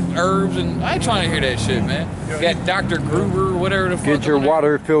selected herbs, and I ain't trying to hear that shit, man. You got Dr. Gruber, whatever the fuck. Get your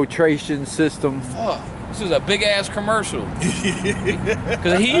water filtration system. Fuck. This is a big ass commercial.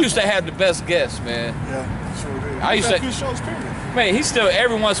 Because he used to have the best guests, man. Yeah, sure did. I used to. Good shows, period. Man, he's still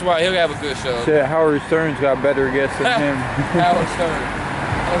every once in a while he'll have a good show. Shit, Howard Stern's got better guests than him. Howard Stern.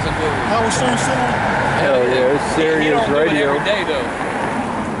 That's a good one. Howard Stern still on? Hell yeah, it's serious he don't radio. Do it every day though.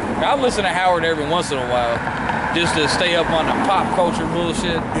 I listen to Howard every once in a while, just to stay up on the pop culture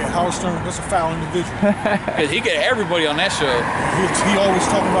bullshit. Yeah, Howard Stern, that's a foul individual. Cause he get everybody on that show. He always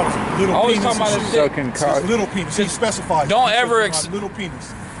talking about his little always penis. Talking about his sucking cock. His little penis. He specifies. Don't ever little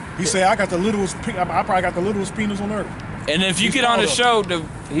penis. He say I got the littlest. I probably got the littlest penis on earth. And if you get on the show,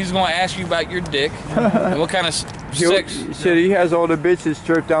 he's gonna ask you about your dick. What kind of sex? Shit, he has all the bitches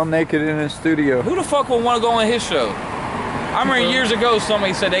stripped down naked in his studio. Who the fuck would want to go on his show? I remember years ago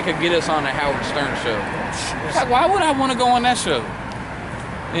somebody said they could get us on the Howard Stern show. Like, why would I want to go on that show?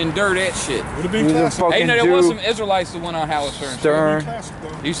 Endure that shit. Would have been classic. Hey, you know, there was some Israelites that went on Howard Stern. Stern.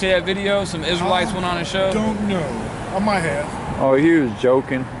 Do you see that video? Some Israelites went on the show? Don't know. I might have. Oh, he was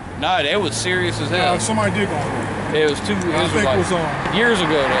joking. Nah, they was serious as hell. Somebody did go on. It was two Israelites. I think it was on. Years ago,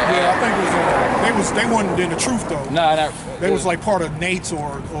 though. Yeah, I think it was on. They wasn't in the truth, though. Nah, not. They was like part of Nate's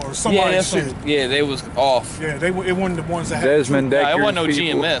or somebody's shit. Yeah, they was off. Yeah, it wasn't the ones that had Desmond Nah, it wasn't no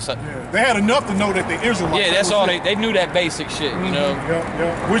people. GMS. Yeah, they had enough to know that the Israelites. Yeah, that's all they knew that basic shit, you know.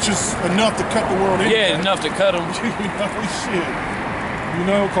 Yeah. Which is enough to cut the world in. Yeah, enough to cut them. Shit. You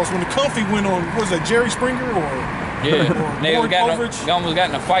know, because when the Comfy went on, was that Jerry Springer or? Yeah, they almost got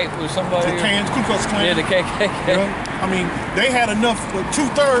in a fight with somebody. The Ku Klux Klan. Yeah, the KKK. I mean, they had enough.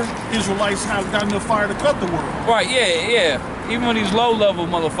 2/3 Israelites got enough fire to cut the world. Right? Yeah. Even when these low-level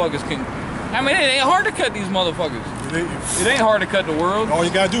motherfuckers can. I mean, it ain't hard to cut these motherfuckers. It ain't hard to cut the world. All you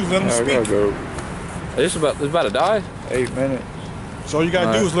gotta do is let them speak. Go. It's about to die. 8 minutes. So all you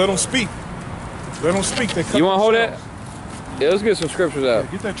gotta do is let them speak. Let them speak. They cut you want to hold that? themselves. Yeah, let's get some scriptures out.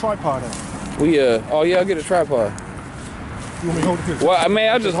 Get that tripod out. Oh yeah, I'll get a tripod. You want me to hold it here? Well, I mean,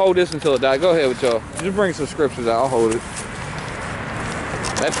 I'll just hold this until it dies. Go ahead with y'all. Just bring some scriptures out. I'll hold it.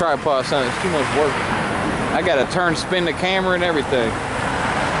 That tripod sounds too much work. I gotta spin the camera and everything.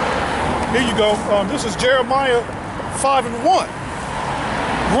 Here you go. This is Jeremiah 5:1.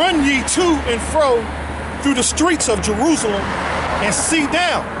 Run ye to and fro through the streets of Jerusalem, and see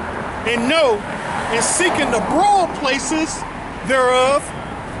down, and know, and seek in the broad places thereof,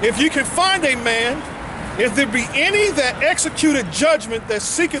 if you can find a man, if there be any that executed judgment that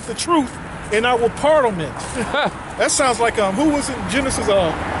seeketh the truth, and I will pardon it. That sounds like who was it? Genesis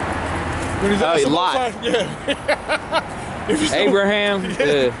when he's Lot. Yeah. Abraham.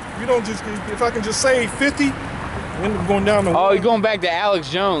 Yeah. You don't just, if I can just save 50, end up going down the Oh, you're going back to Alex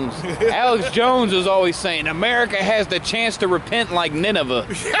Jones. Alex Jones is always saying America has the chance to repent like Nineveh.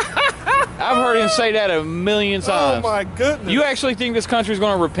 I've heard him say that a million times. Oh my goodness. You actually think this country's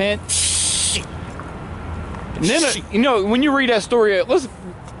going to repent? Nineveh, you know, when you read that story,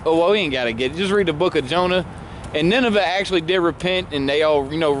 we ain't got to get it. Just read the book of Jonah. And Nineveh actually did repent, and they all,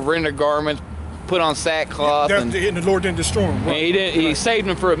 rent their garments, put on sackcloth. And the Lord didn't destroy them. Right. And he saved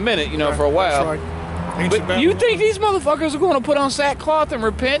them for a minute, for a while. That's right. But you think these motherfuckers are going to put on sackcloth and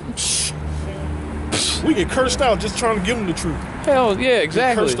repent? We get cursed out just trying to give them the truth. Hell yeah,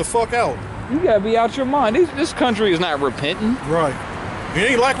 exactly. Get cursed the fuck out. You got to be out your mind. This country is not repenting. Right.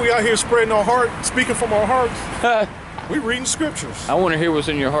 It ain't like we out here spreading our heart, speaking from our hearts. We reading scriptures. I want to hear what's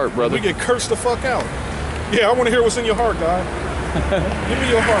in your heart, brother. We get cursed the fuck out. Yeah, I want to hear what's in your heart, God. Give me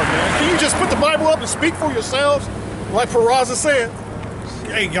your heart, man. Can you just put the Bible up and speak for yourselves? Like Peraza said.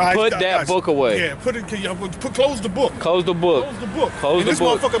 Hey, guys. Put that book away. Yeah, close the book. Close the book. Close the book. Close the book. This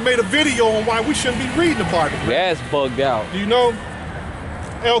motherfucker made a video on why we shouldn't be reading the Bible. Man. That's bugged out. You know?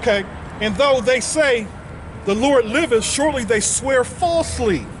 Okay. And though they say, the Lord liveth, surely they swear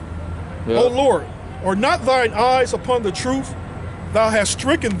falsely. Yep. O Lord, are not thine eyes upon the truth? Thou hast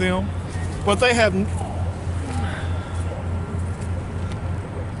stricken them, but they have...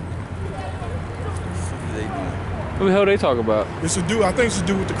 What the hell they talk about? It's to do, I think it's to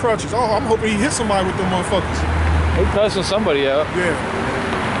do with the crutches. Oh, I'm hoping he hit somebody with them motherfuckers. They cussing somebody out. Yeah.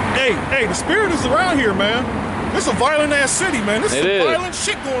 Hey, the spirit is around here, man. This is a violent ass city, man. This is violent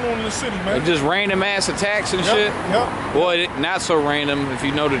shit going on in the city, man. It's just random ass attacks and shit. Yep. Boy, not so random if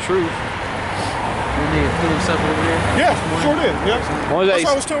you know the truth. Didn't he put himself over there? Yeah, sure did. Yeah. That's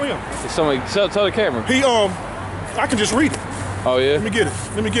what I was telling him. Somebody tell the camera. I can just read it. Oh yeah. Let me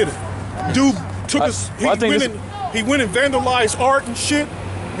get it. Dude took his. He went and vandalized art and shit,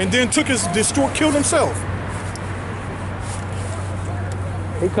 and then took his store, killed himself.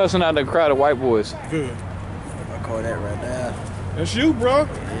 He cussing out the crowd of white boys. Good. I call that right now. That's you, bro.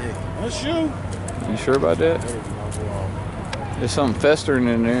 Yeah. That's you. You sure about that? There's something festering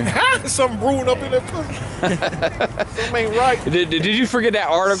in there. Something brewing up in there. Something ain't right. Did you forget that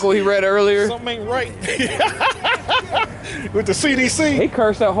article he read earlier? Something ain't right. With the CDC. He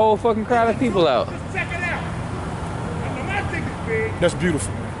cursed that whole fucking crowd of people out. Check it out. That's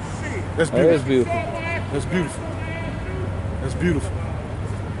beautiful. That's beautiful. That is beautiful. That's beautiful. That's beautiful.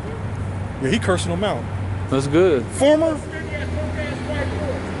 Yeah, he cursing them out. That's good. Former.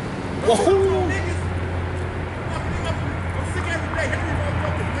 Oh.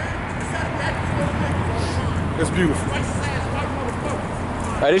 That's beautiful.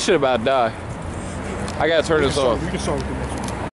 Hey, this shit about to die. I gotta turn this off. You can start with